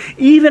because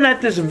even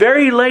at this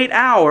very late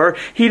hour,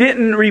 he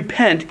didn't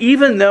repent,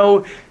 even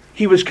though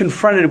he was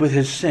confronted with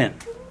his sin.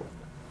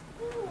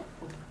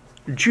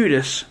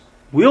 Judas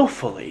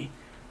willfully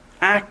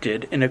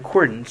acted in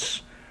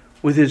accordance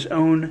with his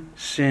own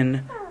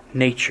sin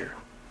nature.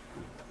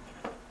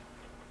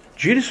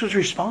 Judas was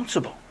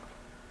responsible.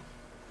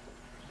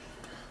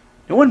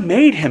 No one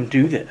made him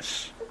do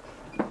this.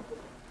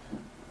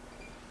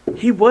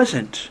 He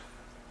wasn't,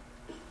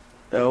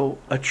 though,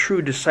 a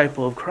true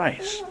disciple of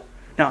Christ.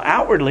 Now,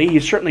 outwardly, he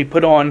certainly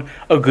put on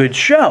a good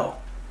show.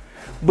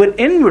 But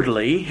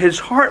inwardly, his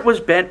heart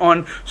was bent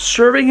on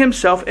serving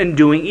himself and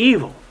doing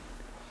evil.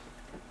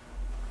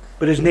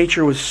 But his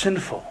nature was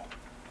sinful,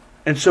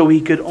 and so he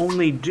could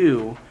only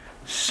do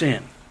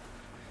sin.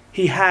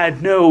 He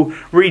had no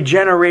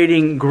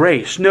regenerating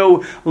grace,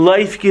 no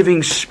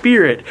life-giving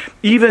spirit,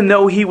 even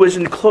though he was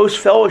in close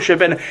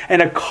fellowship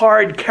and a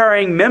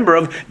card-carrying member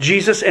of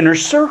Jesus' inner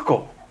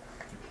circle.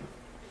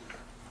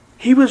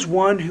 He was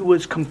one who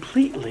was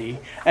completely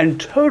and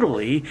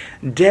totally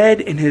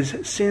dead in his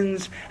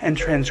sins and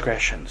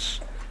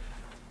transgressions,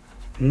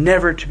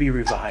 never to be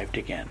revived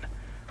again.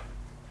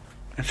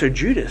 And so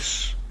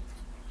Judas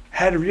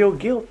had real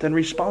guilt and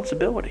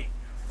responsibility.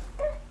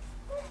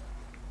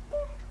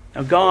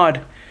 Now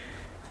God,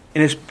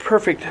 in his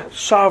perfect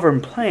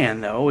sovereign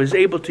plan, though, is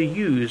able to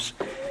use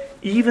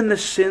even the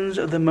sins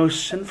of the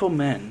most sinful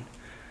men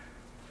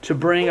to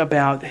bring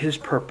about his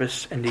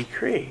purpose and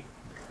decree.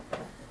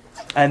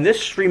 And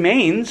this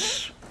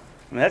remains,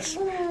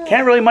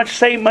 can't really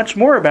say much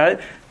more about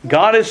it.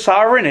 God is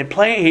sovereign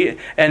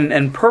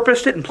and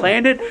purposed it and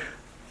planned it.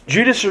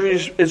 Judas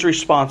is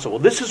responsible.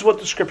 This is what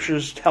the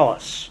Scriptures tell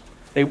us.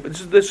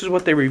 This is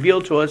what they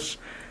reveal to us.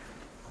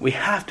 We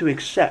have to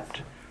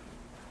accept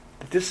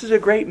that this is a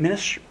great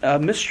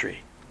mystery.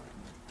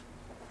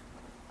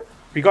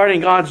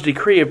 Regarding God's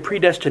decree of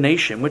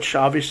predestination, which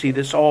obviously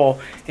this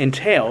all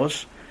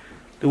entails,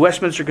 the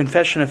Westminster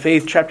Confession of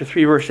Faith, chapter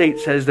 3, verse 8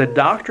 says, "The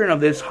doctrine of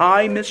this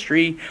high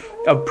mystery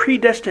of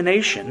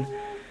predestination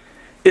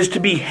is to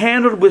be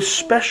handled with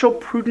special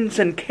prudence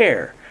and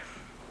care,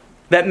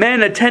 that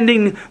men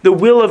attending the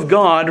will of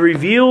God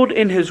revealed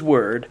in His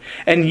Word,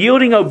 and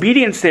yielding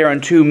obedience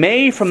thereunto,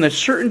 may, from the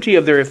certainty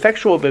of their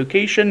effectual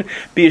vocation,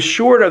 be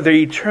assured of their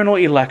eternal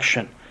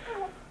election.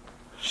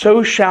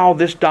 So shall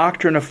this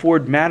doctrine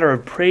afford matter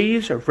of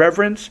praise, of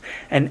reverence,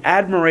 and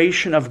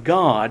admiration of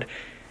God,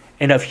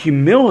 and of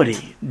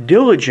humility,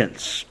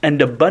 diligence,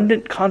 and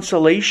abundant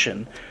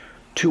consolation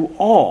to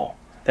all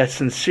that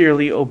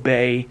sincerely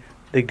obey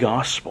the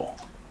gospel."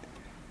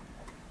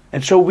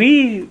 And so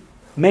we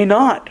may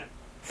not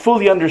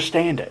fully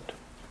understand it.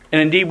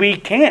 And indeed, we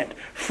can't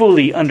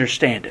fully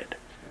understand it.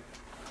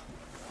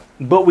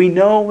 But we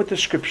know what the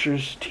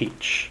Scriptures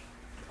teach.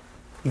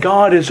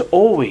 God is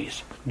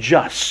always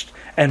just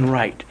and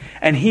right,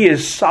 and He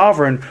is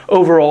sovereign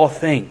over all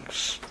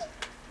things.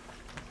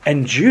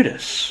 And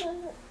Judas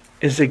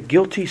is a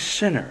guilty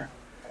sinner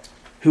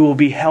who will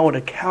be held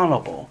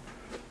accountable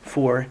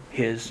for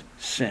his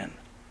sin.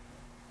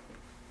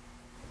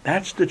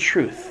 That's the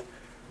truth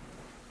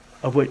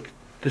of what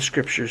the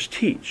Scriptures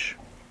teach.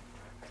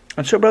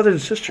 And so, brothers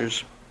and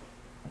sisters,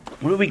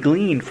 what do we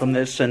glean from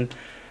this and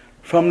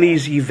from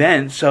these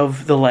events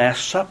of the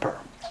Last Supper?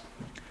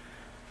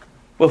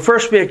 Well,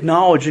 first we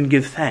acknowledge and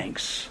give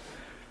thanks,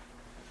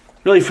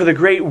 really, for the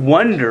great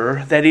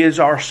wonder that is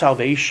our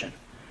salvation.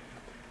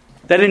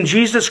 That in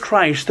Jesus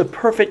Christ, the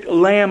perfect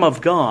Lamb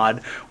of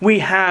God, we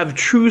have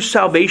true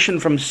salvation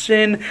from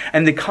sin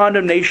and the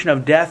condemnation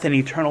of death and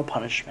eternal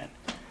punishment.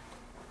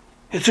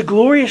 It's a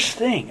glorious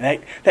thing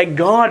that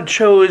God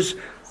chose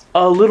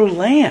a little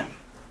lamb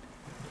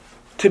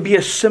to be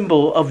a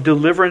symbol of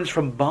deliverance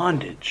from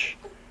bondage,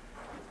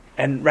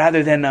 and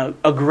rather than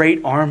a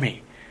great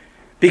army.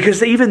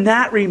 Because even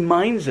that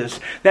reminds us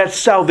that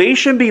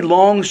salvation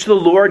belongs to the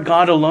Lord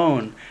God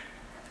alone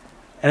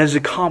and is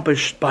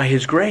accomplished by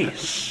His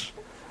grace,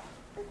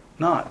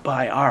 not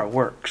by our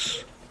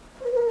works.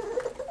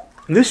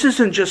 And this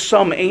isn't just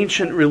some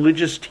ancient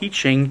religious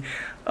teaching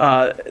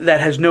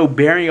that has no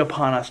bearing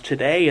upon us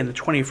today in the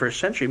 21st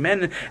century.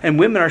 Men and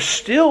women are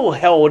still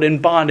held in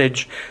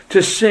bondage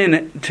to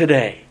sin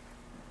today.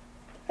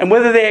 And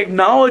whether they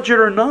acknowledge it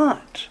or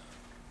not,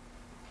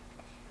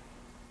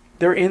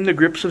 they're in the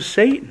grips of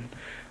Satan.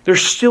 They're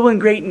still in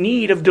great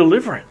need of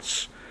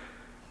deliverance.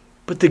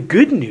 But the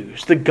good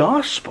news, the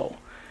gospel,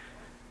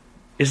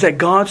 is that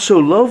God so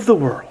loved the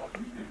world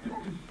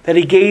that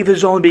He gave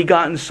His only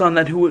begotten Son,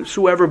 that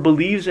whosoever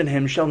believes in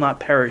Him shall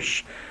not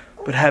perish,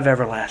 but have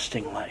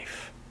everlasting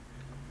life.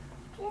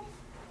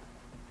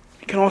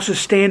 You can also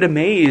stand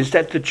amazed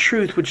at the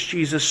truth which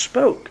Jesus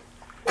spoke.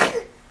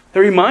 That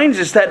reminds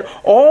us that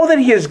all that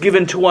He has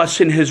given to us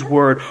in His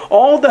Word,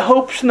 all the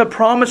hopes and the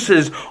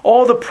promises,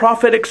 all the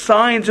prophetic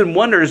signs and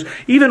wonders,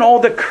 even all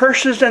the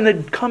curses and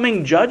the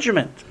coming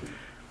judgment,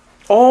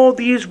 all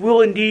these will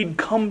indeed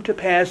come to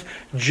pass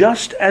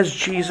just as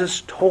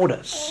Jesus told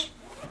us.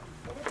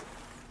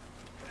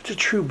 It's a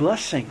true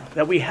blessing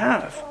that we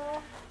have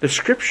the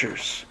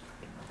Scriptures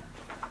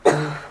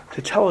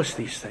to tell us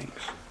these things.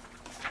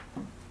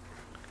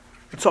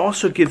 Let's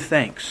also give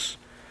thanks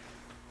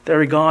that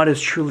our God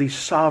is truly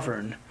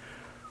sovereign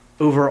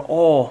over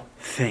all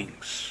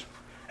things.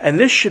 And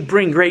this should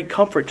bring great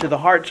comfort to the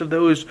hearts of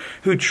those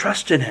who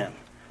trust in Him.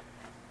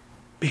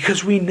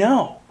 Because we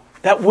know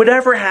that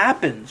whatever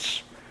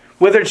happens,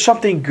 whether it's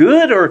something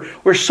good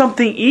or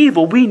something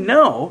evil, we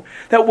know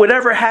that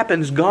whatever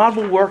happens, God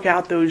will work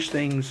out those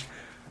things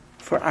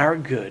for our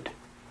good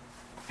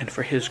and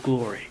for His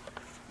glory.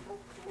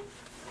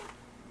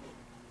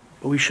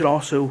 But we should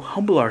also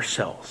humble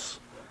ourselves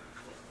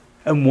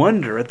and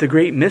wonder at the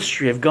great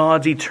mystery of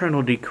God's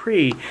eternal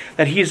decree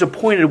that He has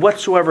appointed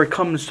whatsoever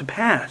comes to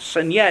pass.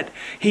 And yet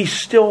He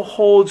still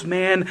holds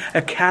man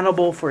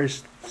accountable for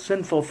his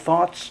sinful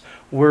thoughts,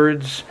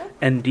 words,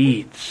 and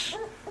deeds.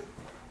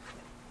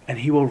 And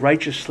He will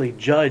righteously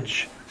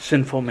judge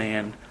sinful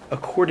man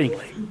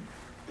accordingly.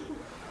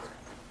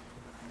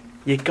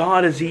 Yet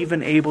God is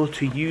even able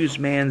to use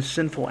man's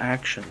sinful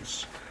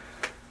actions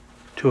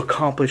to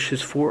accomplish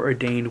His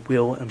foreordained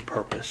will and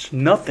purpose.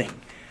 Nothing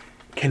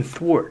can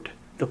thwart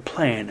the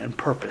plan and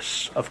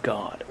purpose of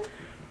God.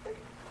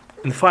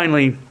 And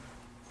finally,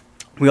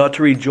 we ought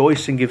to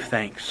rejoice and give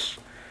thanks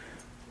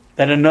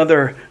that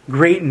another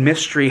great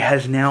mystery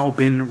has now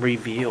been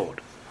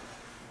revealed.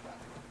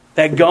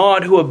 That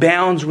God, who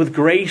abounds with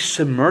grace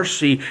and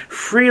mercy,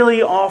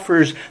 freely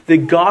offers the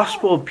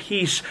gospel of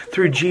peace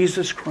through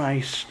Jesus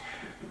Christ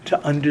to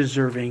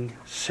undeserving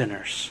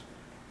sinners.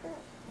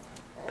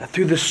 That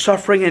through the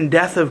suffering and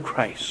death of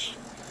Christ,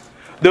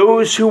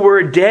 those who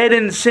were dead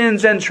in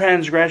sins and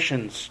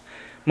transgressions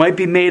might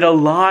be made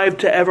alive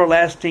to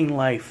everlasting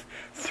life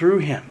through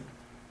Him,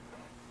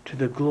 to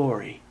the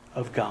glory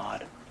of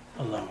God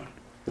alone.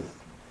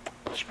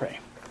 Let's pray.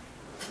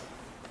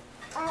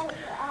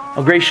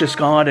 Oh, gracious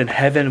God in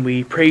heaven,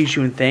 we praise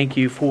You and thank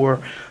You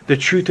for the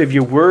truth of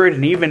Your word.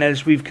 And even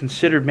as we've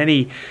considered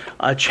many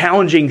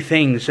challenging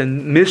things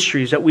and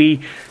mysteries that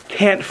we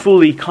can't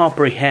fully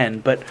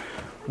comprehend, but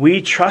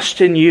we trust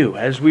in You,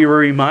 as we were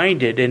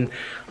reminded in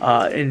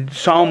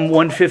Psalm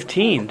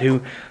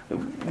 115,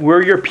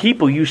 we're Your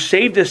people. You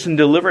saved us and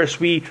deliver us.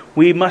 We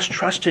must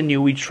trust in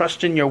You. We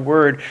trust in Your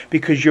word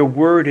because Your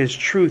word is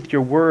truth.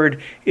 Your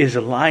word is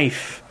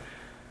life.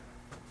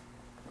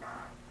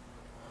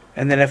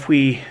 And that if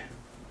we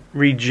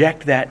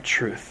reject that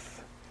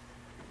truth,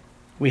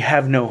 we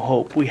have no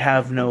hope. We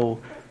have no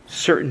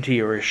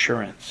certainty or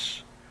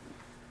assurance.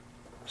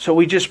 So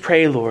we just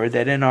pray, Lord,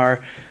 that in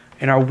our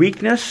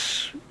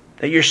weakness,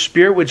 that Your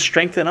Spirit would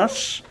strengthen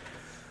us,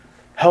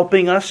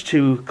 helping us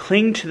to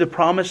cling to the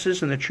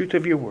promises and the truth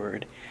of Your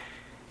word,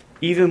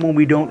 even when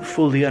we don't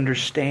fully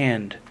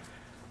understand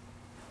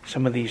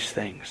some of these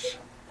things.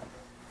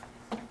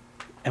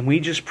 And we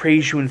just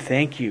praise You and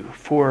thank You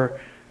for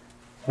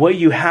what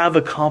You have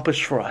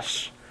accomplished for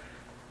us.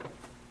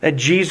 That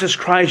Jesus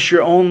Christ,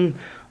 Your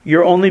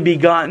only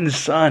begotten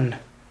Son,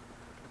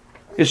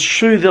 is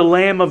truly the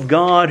Lamb of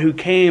God who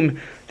came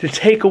to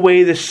take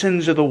away the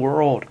sins of the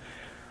world.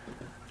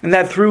 And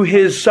that through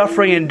His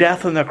suffering and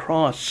death on the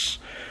cross,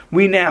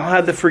 we now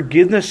have the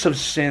forgiveness of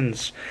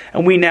sins.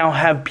 And we now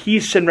have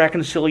peace and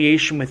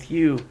reconciliation with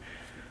You.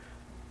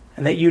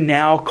 And that You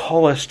now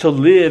call us to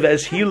live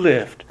as He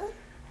lived,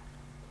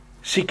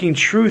 seeking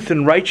truth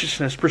and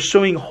righteousness,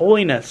 pursuing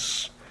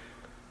holiness,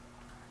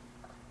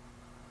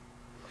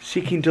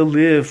 seeking to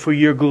live for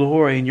Your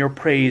glory and Your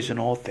praise in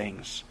all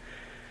things.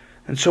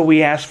 And so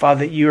we ask,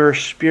 Father, that Your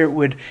Spirit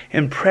would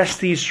impress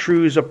these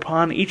truths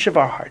upon each of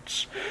our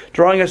hearts,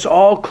 drawing us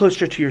all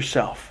closer to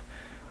Yourself,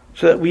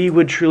 so that we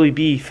would truly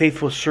be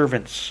faithful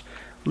servants,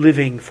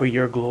 living for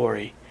Your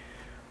glory.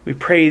 We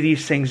pray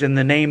these things in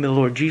the name of the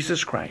Lord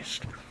Jesus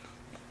Christ.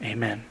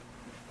 Amen.